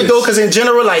 I love it though, because in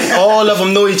general, like all of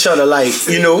them know each other. Like,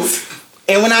 you know,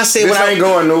 And when I say this ain't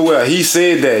going nowhere. He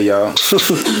said that, y'all.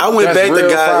 I went back to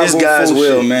God. This God's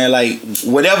will, man. Like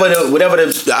whatever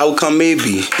the outcome may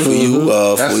be for you,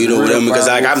 for you know whatever. Because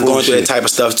like I'm going through that type of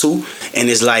stuff too, and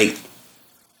it's like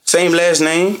same last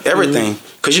name, everything.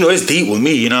 Cause you know it's deep with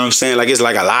me. You know what I'm saying? Like it's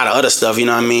like a lot of other stuff. You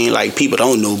know what I mean? Like people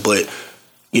don't know, but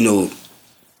you know,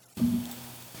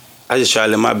 I just try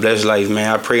to live my blessed life,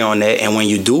 man. I pray on that, and when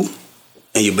you do,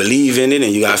 and you believe in it,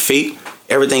 and you got faith.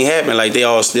 Everything happened. Like they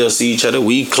all still see each other.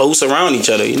 We close around each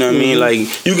other. You know what I mean? Like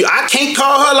I can't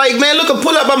call her. Like man, look,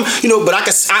 pull up. But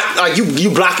like you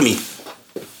block me.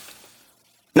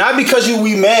 Not because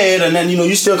we mad and then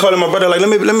you still calling my brother. Like let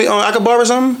me. I could borrow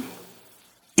something.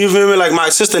 You feel me? Like my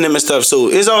sister and them and stuff. So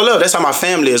it's all love. That's how my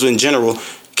family is in general.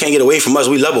 Can't get away from us.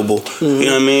 We lovable. You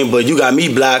know what I mean? But you got me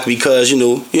blocked because you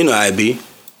know how it be.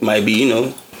 Might be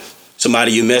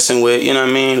somebody you messing with. You know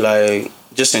what I mean? Like.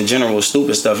 Just in general,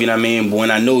 stupid stuff, you know what I mean? But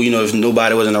when I know, if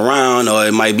nobody wasn't around, or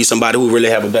it might be somebody who really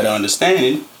have a better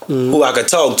understanding, who I could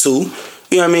talk to, you know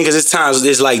what I mean? Because it's times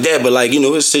it's like that, but like,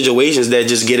 it's situations that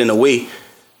just get in the way,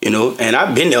 And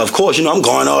I've been there, of course, I'm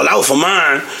going all out for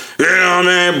mine, you know what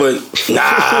I mean? But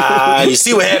nah, you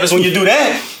see what happens when you do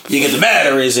that? You get the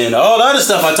batteries and all the other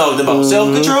stuff I talked about,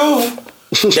 self-control.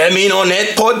 That mean on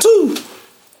that part too.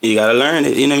 You gotta learn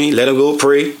it, you know what I mean? Let him go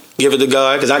pray. Give it to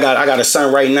God, because I got a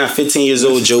son right now, 15 years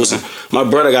old, Joseph. My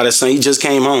brother got a son, he just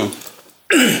came home.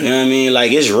 You know what I mean?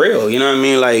 Like, it's real, you know what I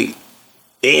mean? Like,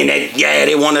 they in that,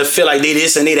 they want to feel like they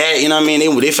this and they that, you know what I mean?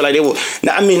 They feel like they will.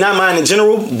 I mean, not mine in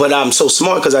general, but I'm so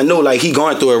smart because I know, like, he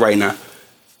going through it right now.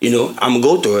 I'm going to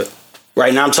go through it.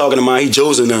 Right now, I'm talking to mine, he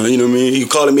Joseph now, you know what I mean? He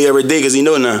calling me every day because he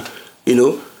know now,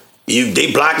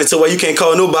 They blocked it to where you can't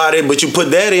call nobody, but you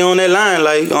put daddy on that line,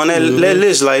 like on that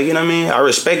list, like, you know what I mean? I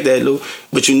respect that, Lou.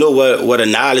 But you know what a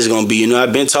knowledge gonna be,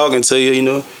 I've been talking to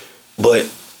you, but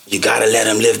you gotta let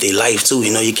them live their life too,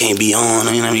 you can't be on,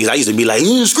 you know what I mean? I used to be like,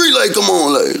 street light, come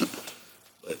on, like.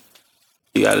 But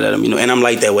you gotta let them, and I'm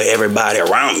like that with everybody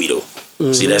around me though.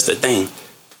 See, that's the thing.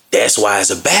 That's why it's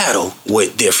a battle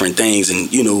with different things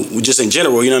and, just in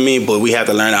general, you know what I mean? But we have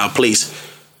to learn our place.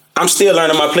 I'm still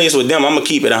learning my place with them. I'm gonna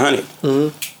keep it 100.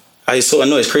 I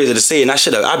know it's crazy to say, and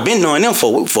I've been knowing them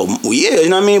for years, you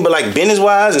know what I mean? But like business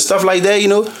wise and stuff like that,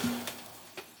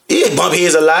 bump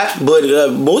heads a lot, but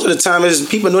most of the time is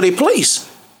people know their place.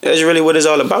 That's really what it's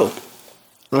all about.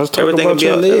 Let's talk about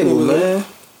your label, man.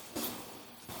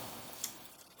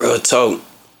 Real talk.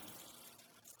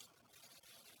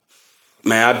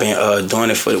 Man, I've been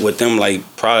doing it with them like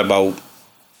probably about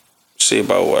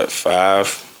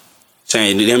 5.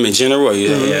 Saying them in general,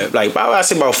 like I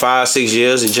say about 5-6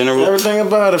 years in general. Everything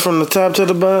about it, from the top to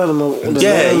the bottom,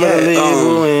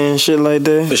 label and shit like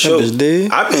that. For sure.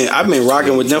 I've been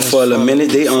rocking with them for a minute.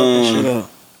 They What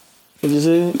you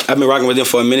say? I've been rocking with them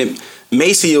for a minute.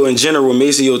 Maceo in general,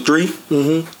 Maceo 3.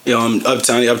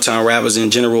 Uptown rappers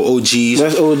in general, OGs.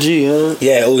 That's OG, huh?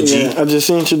 Yeah, OG. Yeah, I just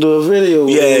seen you do a video.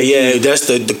 Yeah, that's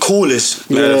the coolest.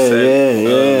 Matter of fact.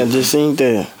 Yeah, I just seen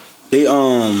that.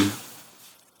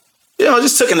 They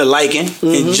just took in the liking,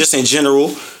 and just in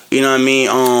general, you know what I mean?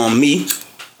 Me,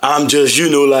 I'm just,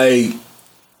 like,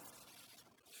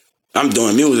 I'm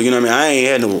doing music, you know what I mean? I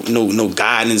ain't had no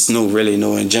guidance, no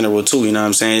in general too, you know what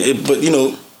I'm saying? But,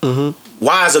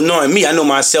 wise of knowing me, I know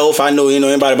myself, I know,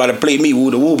 anybody about to play me woo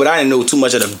the woo, but I didn't know too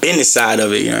much of the business side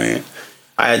of it, you know what I mean?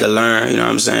 I had to learn, you know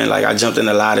what I'm saying? Like, I jumped in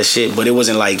a lot of shit, but it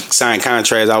wasn't like signing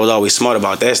contracts. I was always smart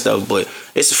about that stuff, but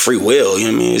it's a free will, you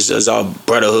know what I mean? It's all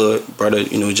brotherhood,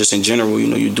 just in general,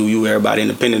 you do you, everybody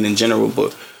independent in general,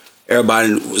 but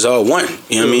everybody was all one,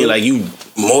 you know what I mean? Like, you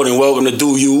more than welcome to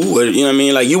do you, you know what I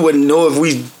mean? Like, you wouldn't know if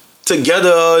we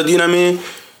together, you know what I mean?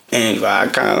 And I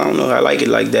kind of don't know, I like it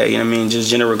like that, you know what I mean? Just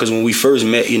general, because when we first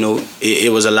met, it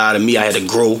was a lot of me. I had to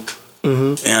grow, you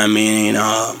know what I mean?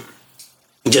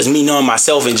 Just me knowing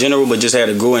myself in general, but just had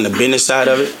to grow in the business side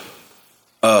of it.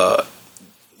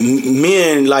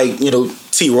 Me and like,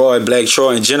 T-Roy, Black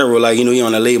Troy in general, like, he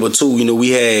on the label too,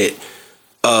 we had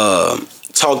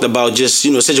talked about just,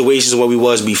 situations where we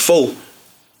was before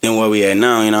than where we at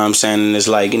now, you know what I'm saying? And it's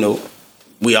like,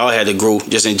 we all had to grow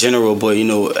just in general, but,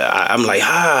 I'm like,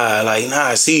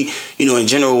 I see, in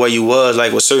general where you was,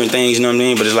 like with certain things, you know what I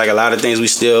mean? But it's like a lot of things we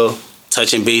still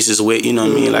touching bases with, you know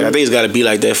what I mean? Like, I think it's got to be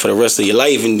like that for the rest of your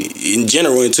life and in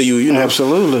general until you know.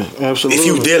 Absolutely. If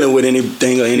you dealing with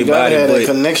anything or anybody. You have a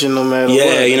connection no matter what.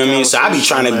 Yeah, you know what I mean? So I be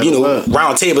trying to,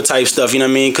 round table type stuff, you know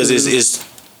what I mean? Because it's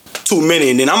too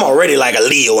many, and then I'm already like a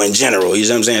Leo in general, you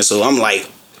know what I'm saying? So I'm like,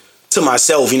 to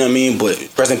myself, you know what I mean? But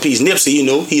rest in peace,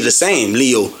 Nipsey, he the same,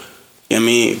 Leo, you know what I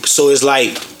mean? So it's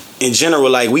like, in general,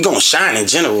 like, we gonna shine in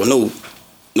general. No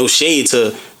shade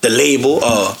to the label,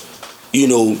 you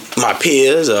know, my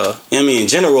peers, you know what I mean, in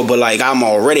general, but like I'm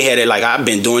already had it, like I've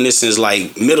been doing this since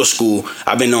like middle school.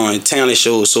 I've been on talent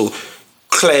shows, so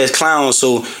class clowns,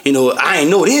 so, you know, I ain't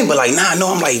know then, but like now I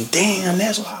know, I'm like, damn,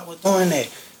 that's why I was doing that.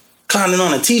 Clowning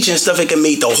on a teacher and stuff, it can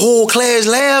make the whole class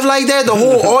laugh like that, the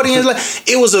whole audience like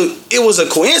it was a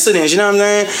coincidence, you know what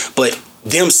I'm saying? But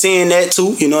them saying that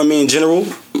too, you know what I mean, in general,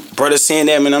 brothers saying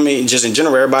that, man, I mean, just in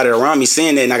general, everybody around me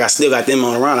saying that, and I still got them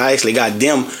on around. I actually got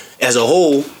them as a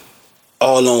whole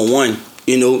all on one,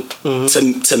 you know.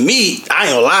 To me, I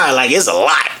ain't gonna lie, like it's a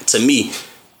lot to me.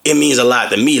 It means a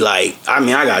lot to me. Like, I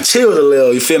mean, I got chilled a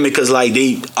little, you feel me? Because like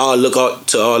they all look up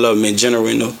to all of them in general,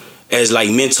 you know, as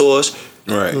like mentors.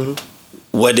 Right.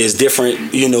 What is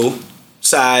different, you know,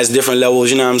 size, different levels,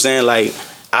 you know what I'm saying? Like,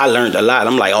 I learned a lot.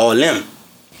 I'm like all them.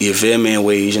 You feel me, in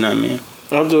ways, you know what I mean?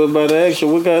 I'm just about to ask you,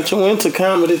 what got you into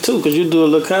comedy too? Because you do a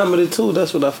little comedy too.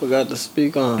 That's what I forgot to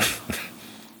speak on.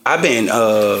 I've been,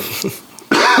 to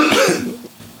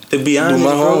be honest, Do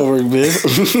my bro, homework, man.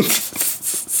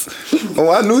 Oh,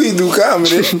 I knew he do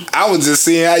comedy. I was just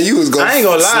seeing how you was going. I ain't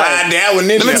gonna lie. Slide that one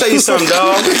in. Let me tell you something,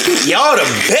 dog. Y'all the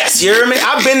best, you hear me?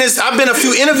 I've been a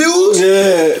few interviews.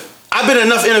 Yeah. I've been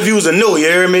enough interviews to know, you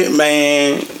hear me?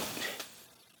 Man,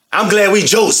 I'm glad we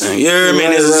joking, you hear me?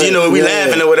 Right, You know, we yeah.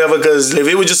 laughing or whatever, because if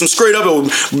it was just some straight up,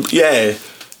 yeah,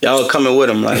 y'all coming with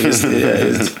them. Like, it's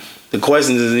the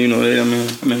questions is, you know, I mean.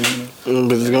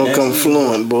 But it's gonna come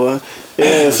fluent, boy.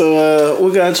 Yeah, so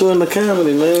what got you into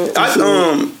comedy, man?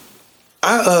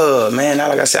 Man,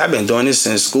 like I said, I've been doing this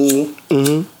since school.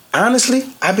 Mm-hmm. Honestly,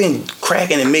 I've been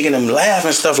cracking and making them laugh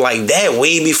and stuff like that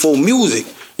way before music.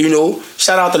 You know,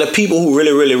 shout out to the people who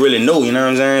really, really, really know, you know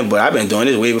what I'm saying? But I've been doing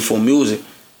this way before music.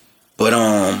 But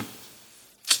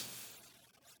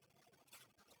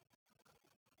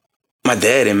my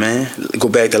daddy, man, go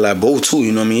back to Labo too,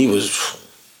 you know what I mean? He was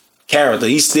character.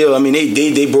 He still, I mean,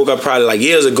 they broke up probably like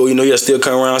years ago, you know, he'll still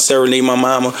come around serenade my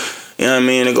mama. You know what I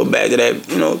mean? And go back to that,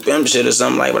 you know, pimp shit or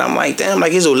something like. But I'm like, damn,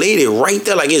 like his old lady right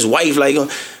there, like his wife, like, girl,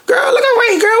 look at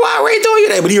Ray, girl, why Ray doing you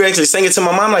that? But he actually sang it to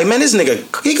my mom, like, man, this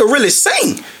nigga, he could really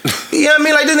sing. You know what I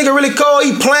mean? Like, this nigga really cool.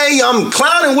 He playing, I'm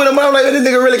clowning with him. But I'm like, this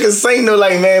nigga really can sing though,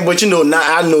 like, man. But you know,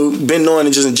 I know, been knowing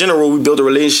it just in general, we built a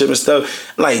relationship and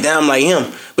stuff. I'm like, damn, like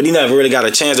him. But he never really got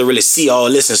a chance to really see all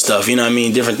this and stuff. You know what I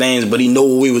mean? Different things. But he know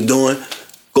what we was doing.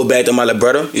 Go back to my little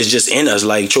brother. It's just in us,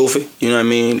 like Trophy. You know what I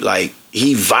mean? Like,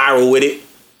 he viral with it.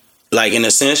 Like, in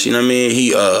a sense, you know what I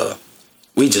mean?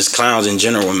 We just clowns in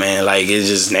general, man. Like, it's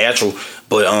just natural.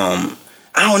 But I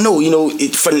don't know, you know,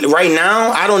 for right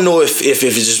now, I don't know if it's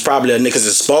just probably a niggas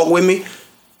that spark with me.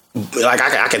 Like,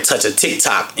 I could touch a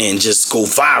TikTok and just go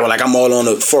viral. Like, I'm all on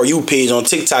the For You page on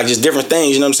TikTok, just different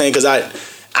things, you know what I'm saying? Because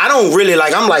I don't really,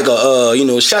 like, I'm like you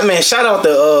know, shout out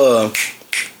to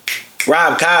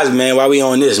Rob Cosby, man, while we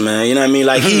on this, man. You know what I mean?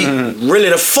 Like, he really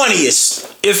the funniest.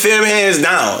 You feel me? Hands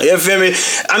down. You feel me?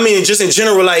 I mean, just in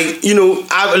general, like, you know,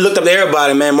 I looked up to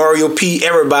everybody, man. Mario P,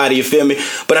 everybody, you feel me?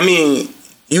 But I mean,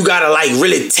 you gotta, like,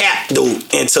 really tap, though,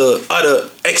 into other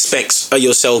aspects of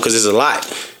yourself, because it's a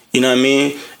lot. You know what I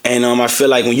mean? And I feel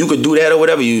like when you could do that or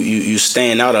whatever, you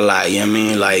stand out a lot. You know what I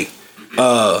mean? Like,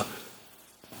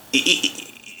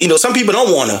 you know, some people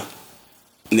don't wanna.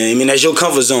 You know what I mean? That's your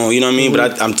comfort zone, you know what I mean?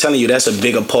 Mm-hmm. But I'm telling you, that's a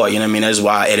bigger part, you know what I mean? That's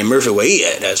why Eddie Murphy where he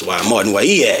at. That's why Martin where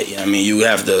he at. You know what I mean? You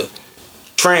have to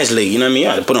translate, you know what I mean? You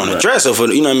have to put on a dresser for,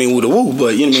 you know what I mean, woo the woo,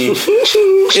 but you know what I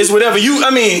mean? It's whatever you,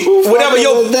 I mean, whatever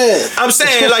your, I'm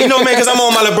saying, like, you know, man, because I'm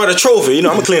on my little brother Trophy, you know,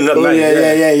 I'm going to clean it up nice.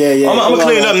 Yeah. I'm going to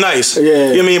clean it up nice.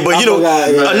 Yeah. You know what I mean? But, you know,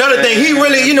 another thing, he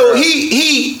really, you know,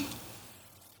 he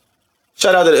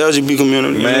shout out to the LGBT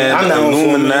community. Man, I'm not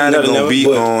Illuminati never, gonna be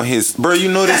but- on his. Bro,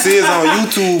 you know this is on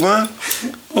YouTube, huh?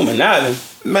 Illuminati.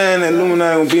 Man, that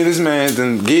Illuminati gonna be this man.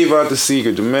 Then gave out the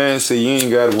secret. The man said you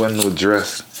ain't gotta wear no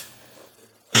dress,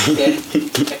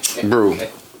 bro.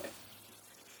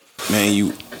 Man,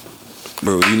 you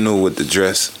know what the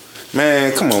dress.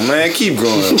 Man, come on, man, keep going,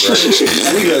 bro.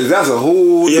 That's a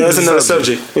whole. Yeah, that's another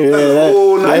subject. Yeah, That's a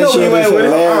whole. I know shit where you at is with it. I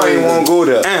don't even hilarious. want to go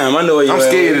there. Damn, I know where you I'm at.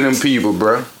 scared of them people,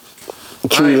 bro.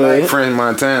 I ain't like French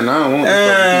Montana. I don't want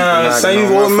the So fucking you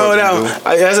people gonna knocking melt on my out.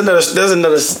 fucking door. That's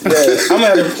another. I'm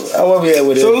at where we at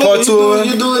with it. So look, Part two.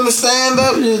 you doing the stand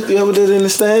up? You ever did in the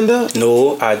stand up?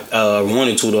 No, I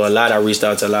wanted to though a lot. I reached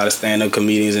out to a lot of stand up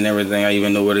comedians and everything. I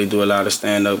even know where they do a lot of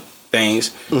stand up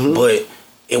things, but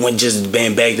it went just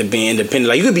being back to being independent.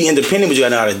 Like, you could be independent, but you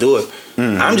gotta know how to do it.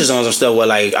 I'm just on some stuff where,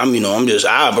 like, I'd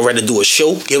rather do a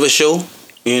show, give a show.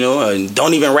 You know, and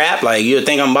don't even rap. Like, you'll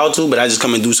think I'm about to, but I just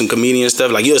come and do some comedian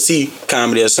stuff. Like, you'll see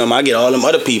comedy or something. I get all them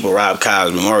other people, Rob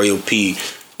Cosby, Mario P,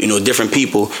 you know, different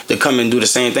people to come and do the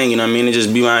same thing, you know what I mean, and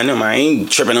just be behind them. I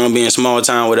ain't tripping on being small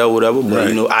town, whatever, but,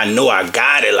 you know I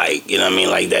got it, like, you know what I mean,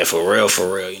 like that, for real,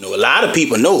 you know, a lot of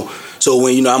people know. So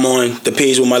when, you know, I'm on the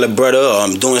page with my little brother, or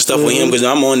I'm doing stuff with him, because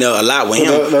I'm on there a lot with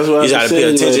him, that's what you gotta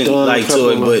pay attention, like, to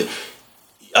it, but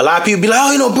a lot of people be like,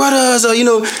 oh, you know, brothers, or, you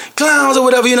know, clowns, or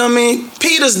whatever, you know what I mean,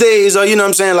 Peter's days, or, you know what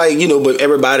I'm saying, like, you know, but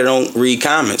everybody don't read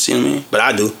comments, you know what I mean, but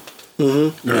I do.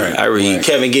 Right. I read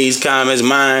Kevin Gates' comments,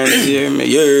 mine,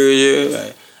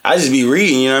 yours. I just be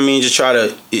reading, you know what I mean? Just try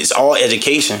to, it's all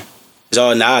education. It's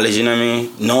all knowledge, you know what I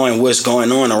mean? Knowing what's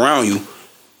going on around you.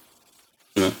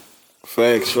 You know?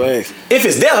 Facts. If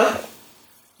it's there,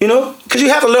 you know? Because you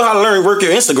have to learn how to work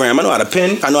your Instagram. I know how to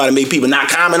pin. I know how to make people not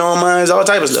comment on mine, all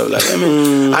type of stuff. Like, I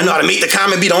mean, I know how to make the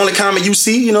comment be the only comment you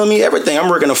see, you know what I mean? Everything. I'm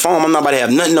working the phone. I'm not about to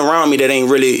have nothing around me that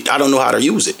ain't really, I don't know how to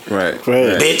use it. Right.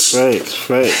 Bitch.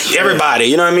 Right. Everybody,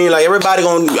 you know what I mean? Like, everybody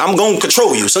I'm going to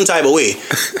control you some type of way.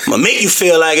 I'm going to make you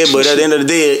feel like it, but at the end of the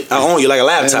day, I own you like a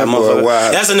laptop, motherfucker.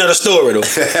 Wow. That's another story, though.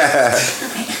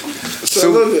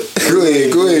 So go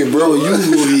ahead, bro.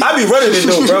 I be running it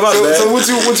though, bro. So what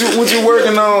you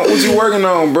working on? What you working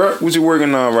on, bro? What you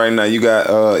working on right now? You got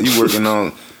you working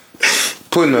on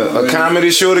putting a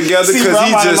comedy show together? Because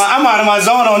I'm out of my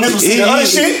zone on this shit.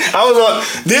 I was on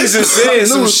this. He just said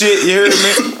some shit. You heard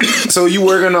me? So you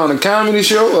working on a comedy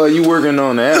show or you working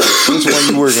on the album? Which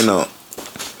one you working on?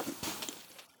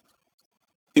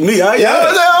 Me, because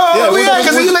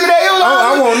you look at that.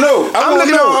 I won't know. I'm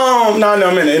looking at no,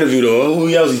 I'm in the interview though. Who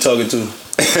else he talking to?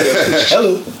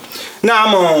 Hello.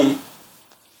 I'm on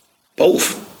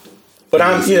both. But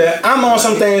I'm on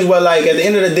some things where, like, at the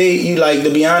end of the day, you, like,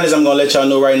 to be honest, I'm gonna let y'all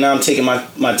know right now, I'm taking my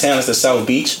talents to South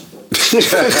Beach.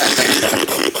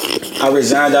 I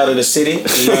resigned out of the city,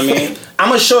 you know what I mean? I'm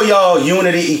gonna show y'all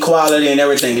unity, equality, and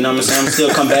everything, you know what I'm saying? I'm still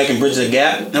come back and bridge the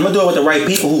gap. And I'm gonna do it with the right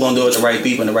people. Who gonna do it with the right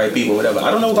people and the right people, whatever.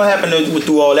 I don't know what's gonna happen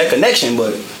through all that connection,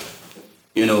 but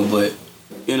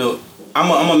I'm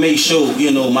gonna make sure,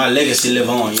 you know, my legacy live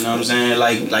on, you know what I'm saying?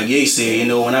 Like Ye said, you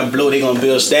know, when I blow, they gonna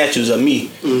build statues of me.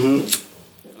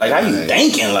 Like, how you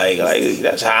thinking? Like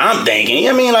that's how I'm thinking. You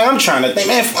know what I mean? Like, I'm trying to think,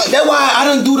 man, fuck, that's why I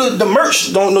done do the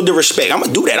merch. Don't know the respect. I'm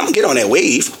gonna do that. I'm gonna get on that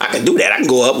wave. I can do that. I can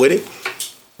go up with it.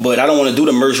 But I don't want to do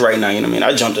the merch right now, you know what I mean?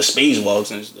 I jumped to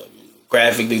spacewalks and stuff, you know,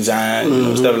 graphic design, you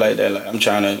know, stuff like that. Like, I'm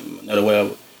trying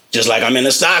to, just like I'm in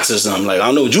the stocks or something. Like, I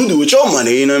don't know what you do with your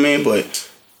money, you know what I mean? But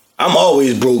I'm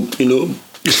always broke, you know.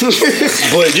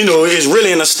 But, you know, it's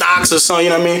really in the stocks or something, you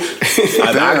know what I mean?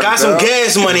 I got some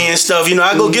gas money and stuff, you know.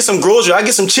 I go get some groceries. I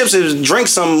get some chips and drink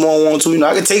something more want to, you know.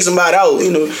 I can take somebody out,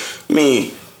 you know. I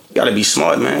mean, you gotta be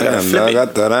smart, man. Damn,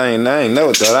 dog, I ain't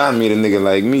never thought I'd meet a nigga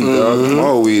like me, dog. I'm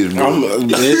always broke. I'm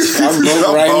broke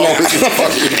right now.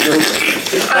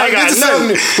 I ain't got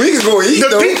nothing. We can go eat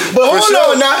though. But hold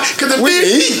on now, cause the we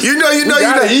bitch, eat. you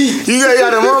gotta eat. You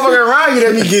got the motherfucker around you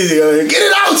that be get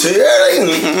it out here.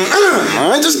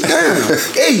 I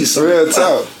just real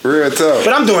talk.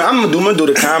 But I'm gonna do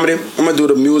the comedy. I'm gonna do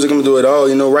the music. I'm gonna do it all.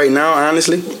 You know, right now,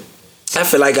 honestly, I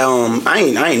feel like I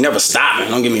ain't never stopping.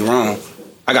 Don't get me wrong.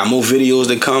 I got more videos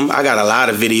to come. I got a lot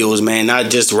of videos, man, not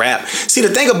just rap. See, the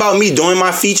thing about me doing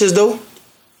my features, though,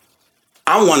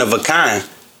 I'm one of a kind.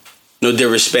 No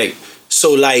disrespect.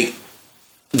 So, like,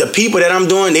 the people that I'm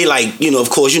doing, they like, you know, of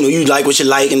course, you know, you like what you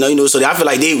like, and, you know, so I feel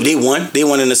like they won. They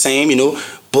won in the same, you know.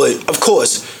 But, of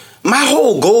course, my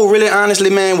whole goal, really,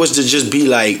 honestly, man, was to just be,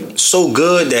 like, so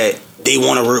good that they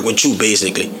want to work with you,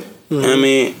 basically. You know what I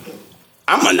mean?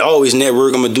 I'm gonna always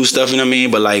network, I'm gonna do stuff, you know what I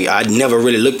mean? But, like, I never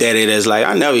really looked at it as, like,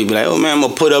 I never be like, oh, man, I'm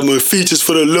gonna put up my features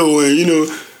for the low end, you know?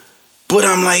 But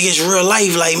I'm like, it's real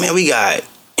life. Like, man, we got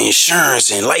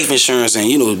insurance and life insurance and,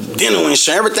 you know, dental insurance,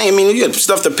 everything. I mean, you got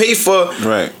stuff to pay for.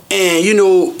 Right. And, you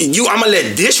know, I'm gonna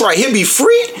let this right here be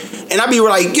free. And I be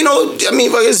like, you know, I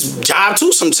mean, like, it's job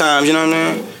too sometimes, you know what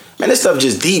I mean? Man, this stuff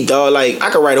just deep, dog. Like, I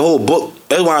could write a whole book.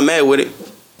 That's why I'm mad with it.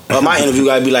 My interview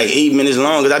gotta be like 8 minutes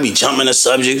long because I be jumping the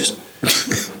subjects.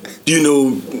 You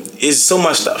know, it's so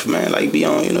much stuff, man. Like, be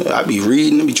on, you know, I be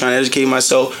reading, I be trying to educate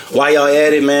myself. While y'all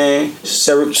at it, man,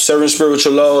 serving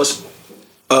spiritual laws.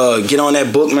 Get on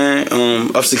that book, man,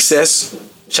 of success.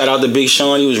 Shout out to Big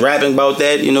Sean. He was rapping about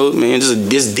that, you know, man,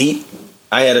 this deep.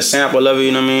 I had a sample of it,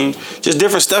 you know what I mean? Just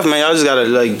different stuff, man. Y'all just gotta,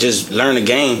 like, just learn the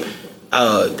game.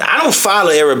 I don't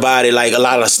follow everybody, like, a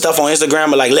lot of stuff on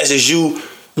Instagram, but, like, less is you.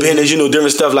 Business, you know,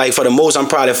 different stuff. Like, for the most, I'm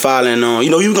probably following on. You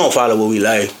know, you gonna follow what we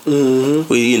like.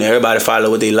 Mm-hmm. You know, everybody follow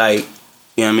what they like.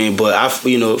 You know what I mean? But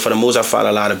you know, for the most, I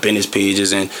follow a lot of business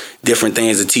pages and different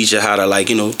things to teach you how to, like,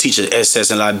 you know, teach you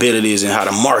assets and liabilities and how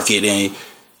to market and, you know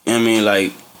what I mean?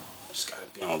 Like, just gotta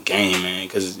be game, man.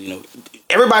 Because,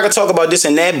 everybody can talk about this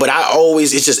and that, but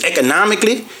it's just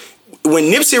economically. When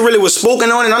Nipsey really was spoken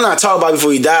on, and I'm not talking about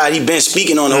before he died, he been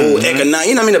speaking on the whole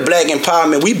economic, the black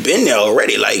empowerment. We've been there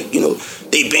already. Like,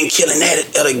 they've been killing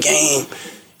that at a game.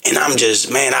 And I'm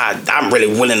just, man, I'm really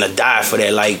willing to die for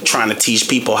that, like, trying to teach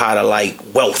people how to, like,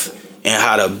 wealth and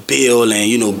how to build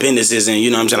and, businesses and,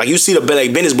 what I'm saying? Like, you see the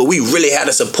black business, but we really had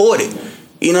to support it.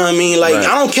 You know what I mean? Like, right.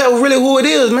 I don't care really who it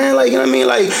is, man. Like, you know what I mean?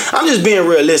 Like, I'm just being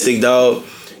realistic, dog.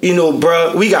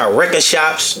 Bro, we got record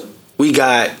shops. We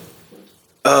got,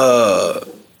 bro,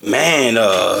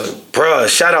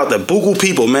 shout out to Buku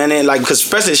people, man. And, like, cause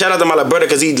especially shout out to my little brother,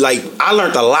 cause he, like, I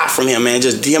learned a lot from him, man.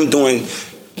 Just him doing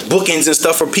bookings and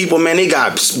stuff for people, man. They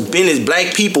got business,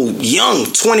 black people, young,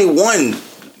 21,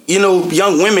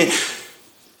 young women,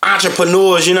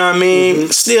 entrepreneurs, you know what I mean?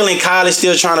 Still in college,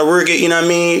 still trying to work it, you know what I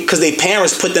mean? Because their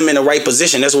parents put them in the right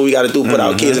position. That's what we got to do, put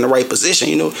our kids in the right position,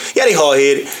 Yeah, they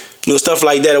hard-headed, stuff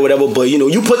like that or whatever, but,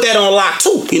 you put that on lock,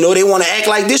 too. They want to act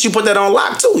like this, you put that on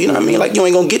lock, too. You know what I mean? Like, you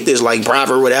ain't going to get this, like,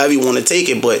 private or whatever you want to take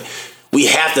it, but we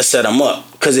have to set them up.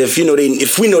 Because if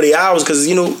we know they ours, because,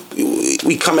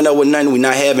 we coming up with nothing, we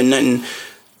not having nothing,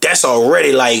 that's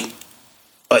already, like,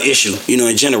 an issue,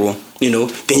 in general. Then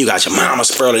you got your mama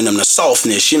spoiling them, the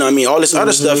softness, what I mean? All this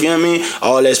other stuff, you know what I mean?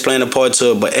 All that's playing a part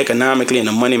to it, but economically and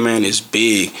the money, man, is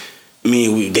big. I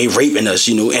mean, they raping us,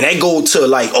 and that go to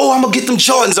like, oh, I'm gonna get them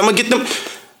Jordans, I'm gonna get them.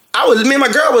 Me and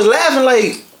my girl was laughing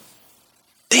like,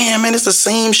 damn, man, it's the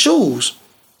same shoes.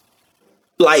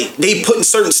 Like, they putting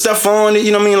certain stuff on it,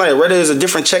 you know what I mean? Like, whether it's a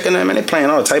different check in there, man, they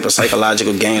playing all type of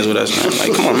psychological games with us, man.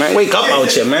 Like, come on, man, wake up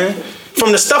out here, man.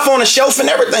 From the stuff on the shelf and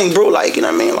everything, bro, like, you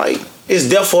know what I mean? Like, it's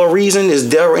there for a reason, it's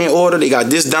there in order, they got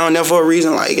this down there for a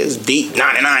reason, like, it's deep,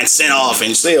 99% off,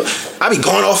 and still, I be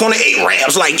going off on the 8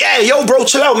 rams, like, yeah, yo, bro,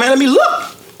 chill out, man, let me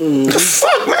look. The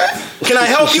fuck, man? Can I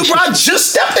help you, bro? I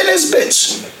just stepped in this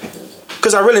bitch.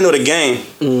 Because I really know the game.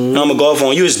 And I'm going to go off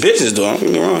on you. It's business, though. Don't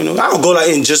get me wrong, I don't go like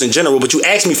just in general, but you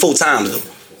asked me 4 times, though.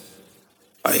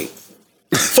 Like,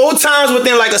 4 times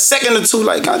within like a second or two,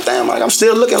 like, goddamn, like, I'm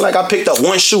still looking like I picked up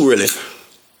one shoe, really.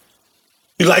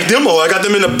 You like them, or I got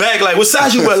them in the bag, like, what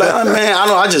size you wear? Like, oh, man, I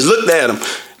don't know, I just looked at them.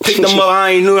 Picked them up,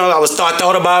 I ain't knew, I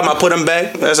thought about them, I put them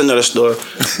back. That's another story.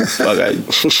 Okay.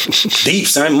 Deep,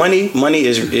 son. Money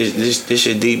is this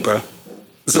shit deep, bro.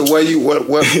 So where you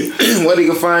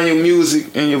can find your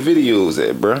music and your videos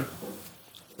at, bro?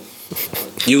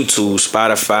 YouTube,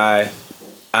 Spotify,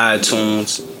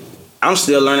 iTunes. I'm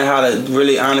still learning how to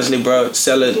really, honestly, bro,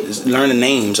 learn the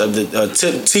names of the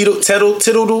title,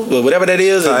 whatever that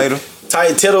is.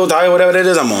 Title, whatever that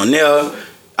is. I'm on there.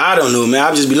 I don't know, man.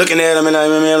 I'll just be looking at them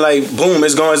and like, boom,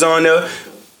 it's on there.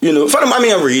 For them,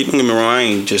 I read. Don't get me wrong, I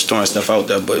ain't just throwing stuff out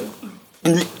there, but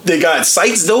they got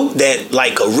sites though that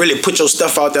like really put your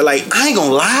stuff out there. Like, I ain't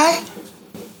gonna lie.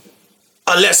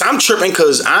 Unless I'm tripping,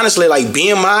 cause honestly, like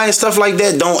BMI and stuff like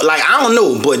that don't, like, I don't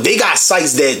know, but they got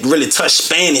sites that really touch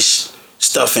Spanish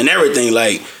stuff and everything.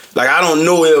 Like I don't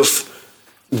know if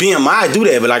BMI do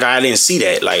that, but like I didn't see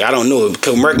that. Like, I don't know.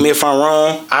 Correct me if I'm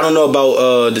wrong. I don't know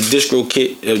about the distro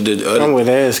kit. I'm with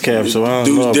ASCAP, so I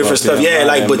don't know different stuff. Yeah,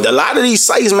 like, but a lot of these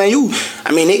sites, man,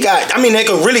 they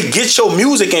can really get your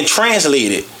music and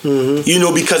translate it.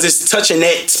 Because it's touching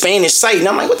that Spanish site, and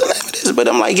I'm like, what the name of this? But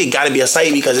I'm like, it got to be a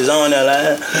site because it's on there.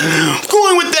 Like,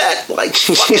 going with that, like,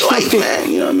 fuck it, like,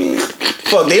 man, you know what I mean?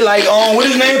 Fuck, they like what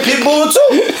his name, Pitbull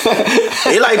too.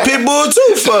 They like Pitbull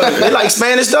too. Fuck, they like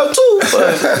Spanish stuff too.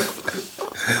 Fuck.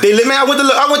 I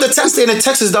went to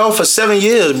Texas, dog, for 7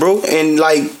 years, bro. And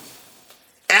like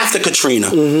after Katrina,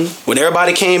 when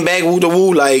everybody came back, woo to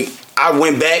woo, like I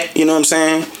went back. You know what I'm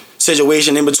saying?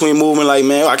 Situation in between moving, like,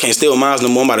 man, I can't stay with moms no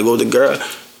more. I'm about to go with the girl.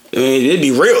 I mean, it'd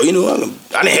be real, I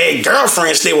done had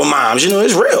girlfriends stay with moms.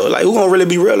 It's real. Like, who gonna really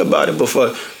be real about it? But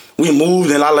we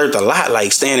moved and I learned a lot,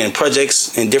 like staying in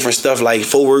projects and different stuff, like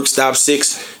Forward, Stop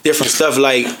 6, different stuff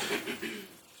like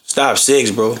Stop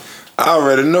 6, bro. I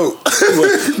already know. I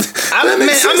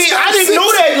didn't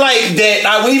know that like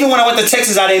that. Even when I went to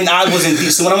Texas, I wasn't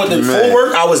deep. So when I went to Fort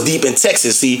Worth, I was deep in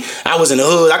Texas. See, I was in the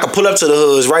hood. I could pull up to the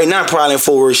hoods right now, probably in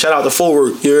Fort Worth. Shout out to Fort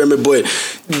Worth, you hear me? But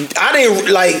I didn't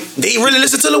they really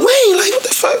listen to Lil Wayne. Like, what the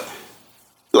fuck?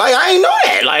 Like, I ain't know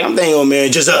that. Like, I'm thinking, oh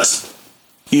man, just us.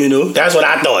 That's what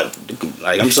I thought.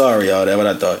 Like, I'm sorry, y'all. That's what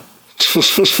I thought.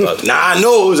 I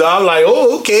know. So I'm like,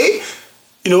 oh, okay.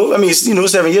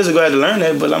 7 years ago I had to learn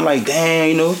that, but I'm like,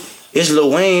 damn, it's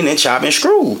Lil Wayne and Chop and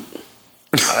Screw.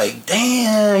 Like,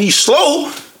 damn, he's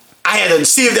slow. I had to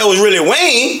see if that was really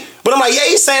Wayne, but I'm like, yeah,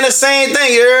 he's saying the same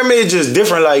thing, you hear me? It's just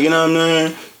different, like, you know what I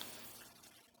mean?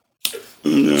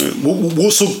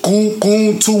 What's a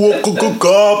goon to a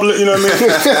goblin? You know what I mean?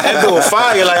 That boy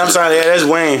fire. Like, I'm sorry, that's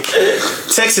Wayne.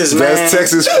 Texas, man. That's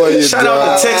Texas for you, Shout dog.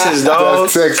 out to Texas, dog.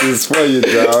 That's Texas for you,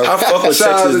 dog. I fuck with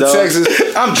Shout Texas, out to dog. Texas.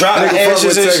 I'm dropping Nigga fuck with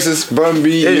ashes and Texas. Bun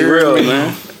B. It's real,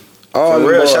 man. All For them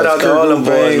real, boys. shout out to Kurt all them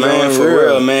boys, Cobain, man. For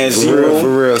real, man. Zero. For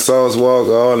real. Sauce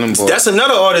Walker, all them boys. That's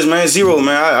another artist, man. Zero,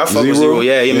 man. I fuck with Zero.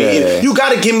 Yeah, I mean, you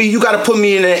gotta put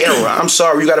me in that era. I'm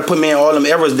sorry, you gotta put me in all them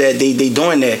eras that they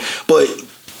doing that. But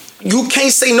you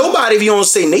can't say nobody if you don't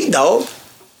say Nate Dogg.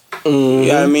 You know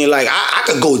what I mean? Like I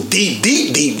could go deep.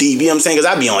 You know what I'm saying? Cause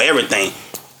I be on everything.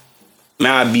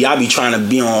 Man, I be trying to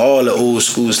be on all the old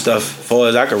school stuff as far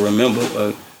as I can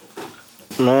remember.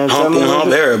 Man, Humpty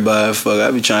Hump, everybody. Fuck,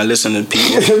 I be trying to listen to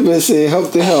people. That bitch said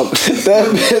Humpty Hump. That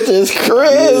bitch is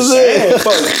crazy. Yeah,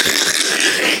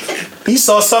 fuck. He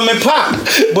saw something pop.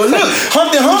 But look,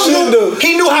 Humpty Hump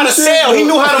he knew how to sell. He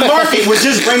knew how to market. Was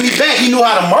just bring me back. He knew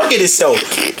how to market himself.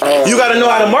 You gotta know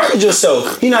how to market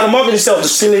yourself. He knew how to market himself. The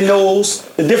silly nose,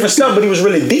 the different stuff, but he was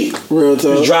really deep. Real He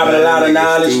talk. was driving a lot of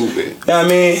knowledge. Stupid. You know what I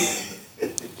mean?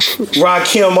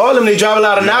 Rakim, all them, they drive a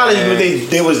lot of knowledge, but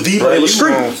they was deep, they was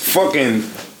street.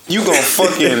 You gonna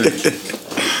fucking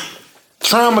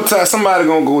traumatize. Somebody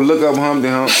gonna go look up Humpty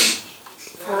Hump.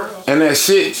 And that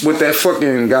shit with that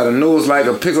fucking got a nose like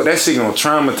a pickle, that shit gonna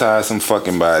traumatize some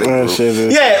fucking body. Bro. That shit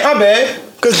is. Yeah, my bad.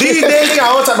 Cause these days they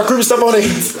got all type of creepy stuff on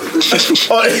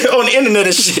on the internet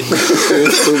and shit.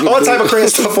 All type of crazy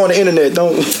stuff on the internet.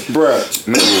 Don't, Bruh,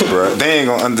 no, bruh. They ain't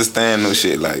gonna understand no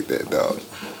shit like that, dog.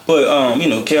 But you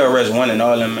know, KRS-One and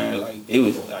all them, man, like it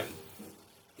was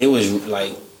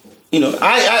like, you know,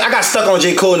 I got stuck on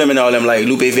J. Cole and them and all them, like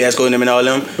Lupe Fiasco and them and all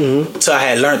them, till I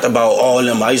had learned about all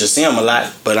them. I used to see them a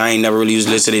lot, but I ain't never really used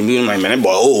to listen to their music. I'm like, man, that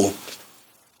boy old.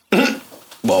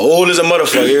 Boy old as a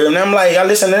motherfucker. And I'm like, I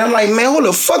listen to them, I'm like, man, hold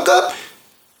the fuck up.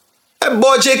 That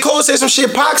boy J. Cole said some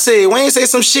shit, Pac said, Wayne said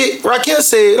some shit, Rakim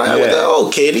said, like, what the,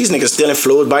 okay, these niggas stealing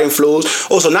flows, biting flows.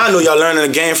 Oh, so now I know y'all learning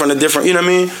the game from the different, you know what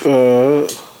I mean?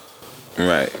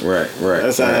 Right.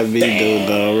 That's how I be, dude,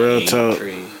 dog. Real talk.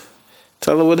 Crazy.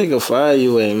 Tell her where they can find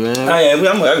you at, man.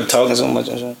 I'm talking so much.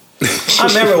 I'm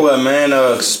everywhere, man.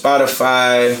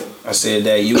 Spotify. I said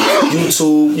that.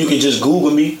 YouTube. You can just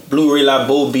Google me. Blu-ray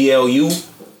Labo.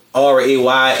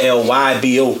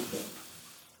 BLURAYLYBO.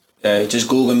 Yeah, just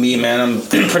Google me, man. I'm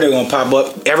pretty gonna pop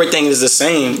up. Everything is the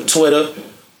same. Twitter.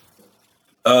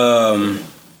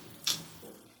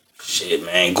 Shit,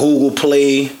 man. Google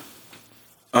Play.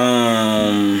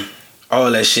 All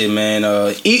that shit, man.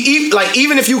 Like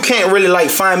even if you can't really like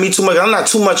find me too much, I'm not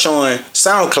too much on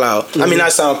SoundCloud. I mean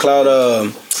not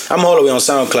SoundCloud. I'm all the way on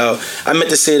SoundCloud. I meant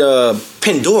to say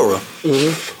Pandora,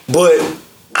 but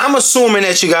I'm assuming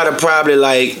that you gotta probably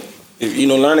like, you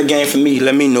know, learn the game for me.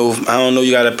 Let me know. I don't know.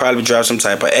 You gotta probably drop some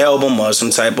type of album or some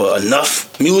type of enough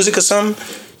music or something,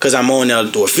 cause I'm on there to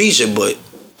do a feature, but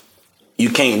you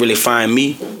can't really find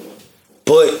me.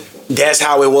 But that's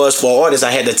how it was for artists.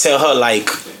 I had to tell her like,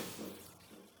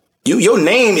 your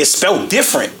name is spelled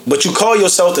different, but you call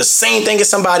yourself the same thing as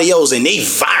somebody else, and they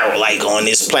viral like on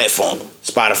this platform,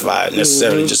 Spotify,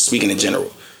 necessarily, just speaking in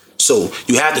general. So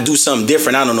you have to do something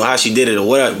different. I don't know how she did it or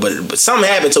whatever, but something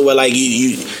happened to where like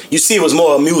you see it was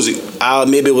more music.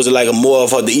 Maybe it was like a more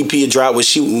of her the EP drop where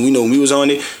we was on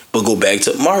it, but go back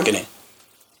to marketing,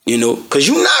 you know, because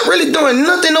you're not really doing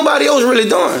nothing nobody else really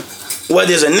doing.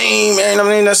 Whether it's a name, you know what I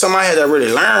mean, that's something I had to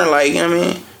really learn. Like, you know what I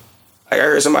mean. Like I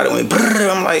heard somebody went brrr,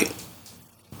 I'm like,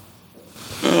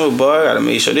 oh boy, I gotta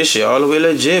make sure this shit all the way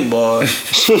legit, boy.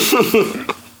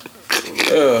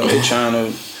 Yeah, they trying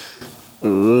to. For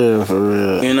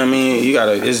real. You know what I mean? You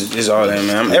gotta, it's all that,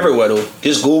 man. I'm everywhere though.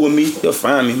 Just Google me, you'll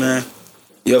find me, man.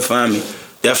 You'll find me.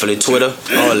 Definitely Twitter,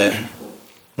 all that.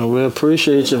 Well, we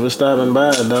appreciate you for stopping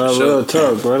by, dog. Sure. Real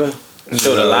talk, brother.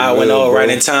 So the live went all right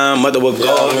in time. Mother would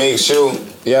Y'all call. make sure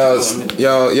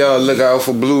y'all look out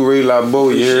for Blu-ray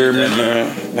Labo. You hear me?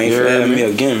 Man. Thanks for having me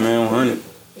again, man. 100.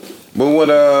 But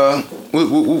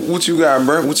what you got,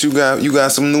 bro? What you got? You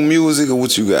got some new music or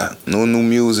what you got? No new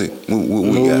music. What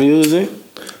we New got? music.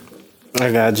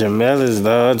 I got Jamelis,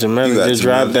 dog. You Jamelis got just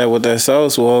dropped Jamelis. that with that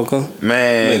Sauce Walker.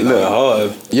 Man, Look look,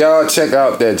 hard. y'all check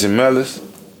out that Jamelis,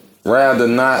 Rather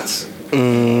Knots,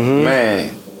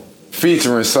 man,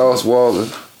 featuring Sauce Walker.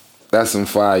 That's some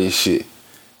fire shit.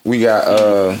 We got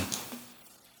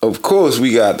of course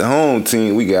we got the home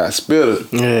team. We got Spitter.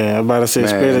 Yeah, I'm about to say Man,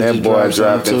 Spitter that just boy dropped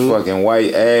dropped that something, too. fucking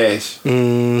White Ash.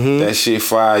 That shit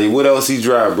fire. What else he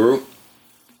dropped, bro?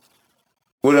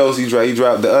 What else he dropped? He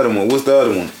dropped the other one. What's the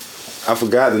other one? I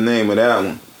forgot the name of that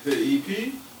one. The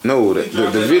EP? No, the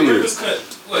video.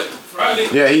 What, Friday?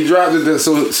 Yeah, he dropped it.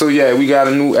 So yeah, we got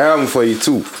a new album for you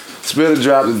too. Spitter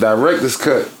dropped the director's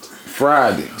cut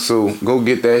Friday. So go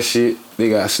get that shit. They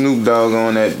got Snoop Dogg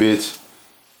on that bitch.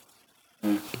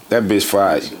 That bitch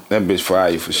fire. That bitch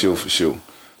fire for sure.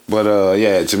 But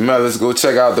yeah, Jamelis, go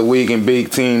check out the Week and Big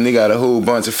Team. They got a whole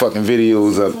bunch of fucking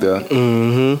videos up there.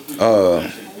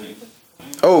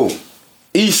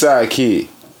 Eastside Kid.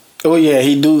 Oh yeah,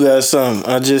 he do got something.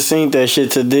 I just seen that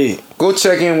shit today. Go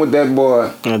check in with that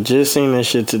boy. I just seen that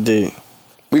shit today.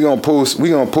 We gonna post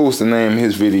the name of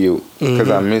his video because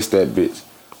I missed that bitch.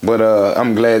 But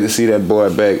I'm glad to see that boy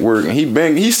back working.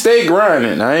 He stay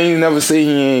grinding. I ain't never say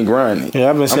he ain't grinding. Yeah,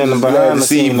 I've been saying I'm behind glad to the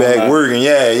see scenes him back a lot. working.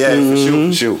 Yeah,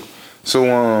 for sure. So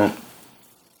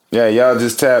yeah, y'all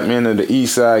just tap into the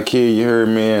Eastside Kid. You heard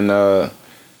me, and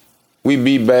we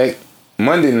be back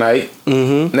Monday night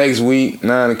next week,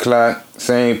 9 o'clock,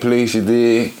 same place you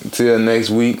did. Until next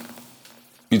week,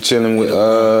 you chilling with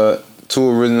Two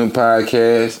Original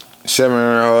Podcasts. Seven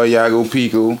Yago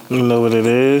Pico. You know what it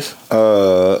is.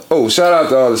 Shout out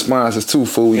to all the sponsors too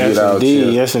before we get out here.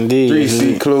 Yes, indeed.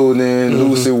 3C Clothing,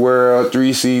 Lucid World,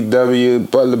 3CW,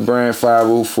 Butler Brand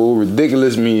 504,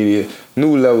 Ridiculous Media,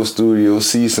 New Level Studio,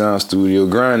 C Sound Studio,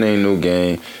 Grind Ain't No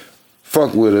Game.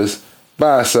 Fuck with us.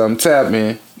 Buy something, tap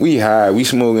in. We high, we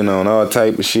smoking on all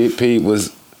type of shit. Papers,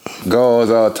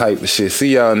 gauze, all type of shit.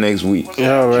 See y'all next week.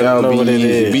 Y'all already know be what it easy,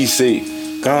 is. be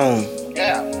safe. Gone.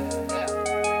 Yeah.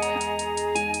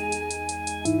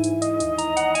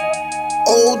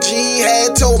 OG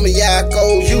had told me,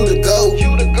 Yako, you the go.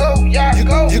 You the go,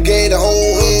 Yako. You gave the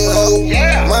whole hood hope.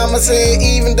 Yeah. Mama said,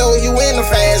 even though you in the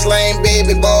fast lane,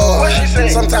 baby boy,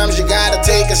 sometimes you gotta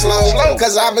take it slow.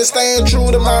 Cause I've been staying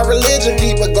true to my religion.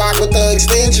 Keep a Glock with the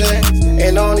extension.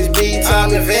 And on these beats,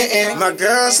 I'm inventing. My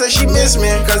girl said she miss me,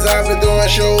 cause I've been doing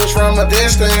shows from a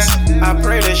distance. I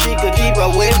pray that she could keep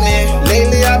up with me.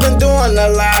 Lately, I've been doing a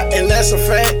lot, and that's a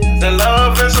fact. The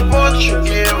love and support you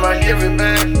give, I give it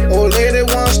back. Old lady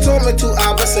once told me two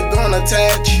opposites gonna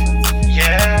attach.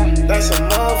 Yeah, that's a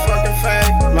motherfucking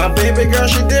fact. My baby girl,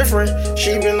 she different.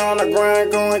 She been on the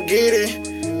grind, going get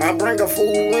it. I bring her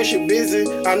food when she busy.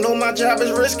 I know my job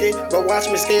is risky, but watch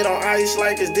me skate on ice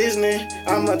like it's Disney.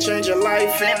 I'ma change your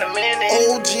life in a minute.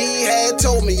 OG had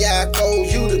told me,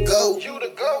 Yako, you the go. You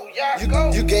the go,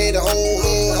 Yako. You gave the whole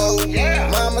hood hope. Yeah.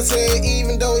 Mama said,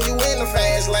 even though you in the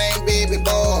fast lane, baby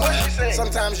boy,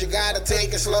 sometimes you gotta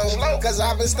take it slow. Cause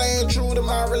I've been staying true to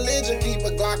my religion. Keep a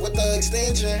Glock with the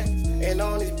extension. And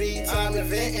on these beats, I'm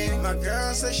inventing. My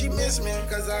girl said she miss me,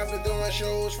 cause I've been doing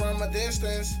shows from a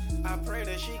distance. I pray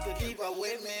that she could keep up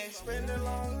with me. Spending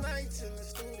long nights in the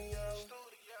studio.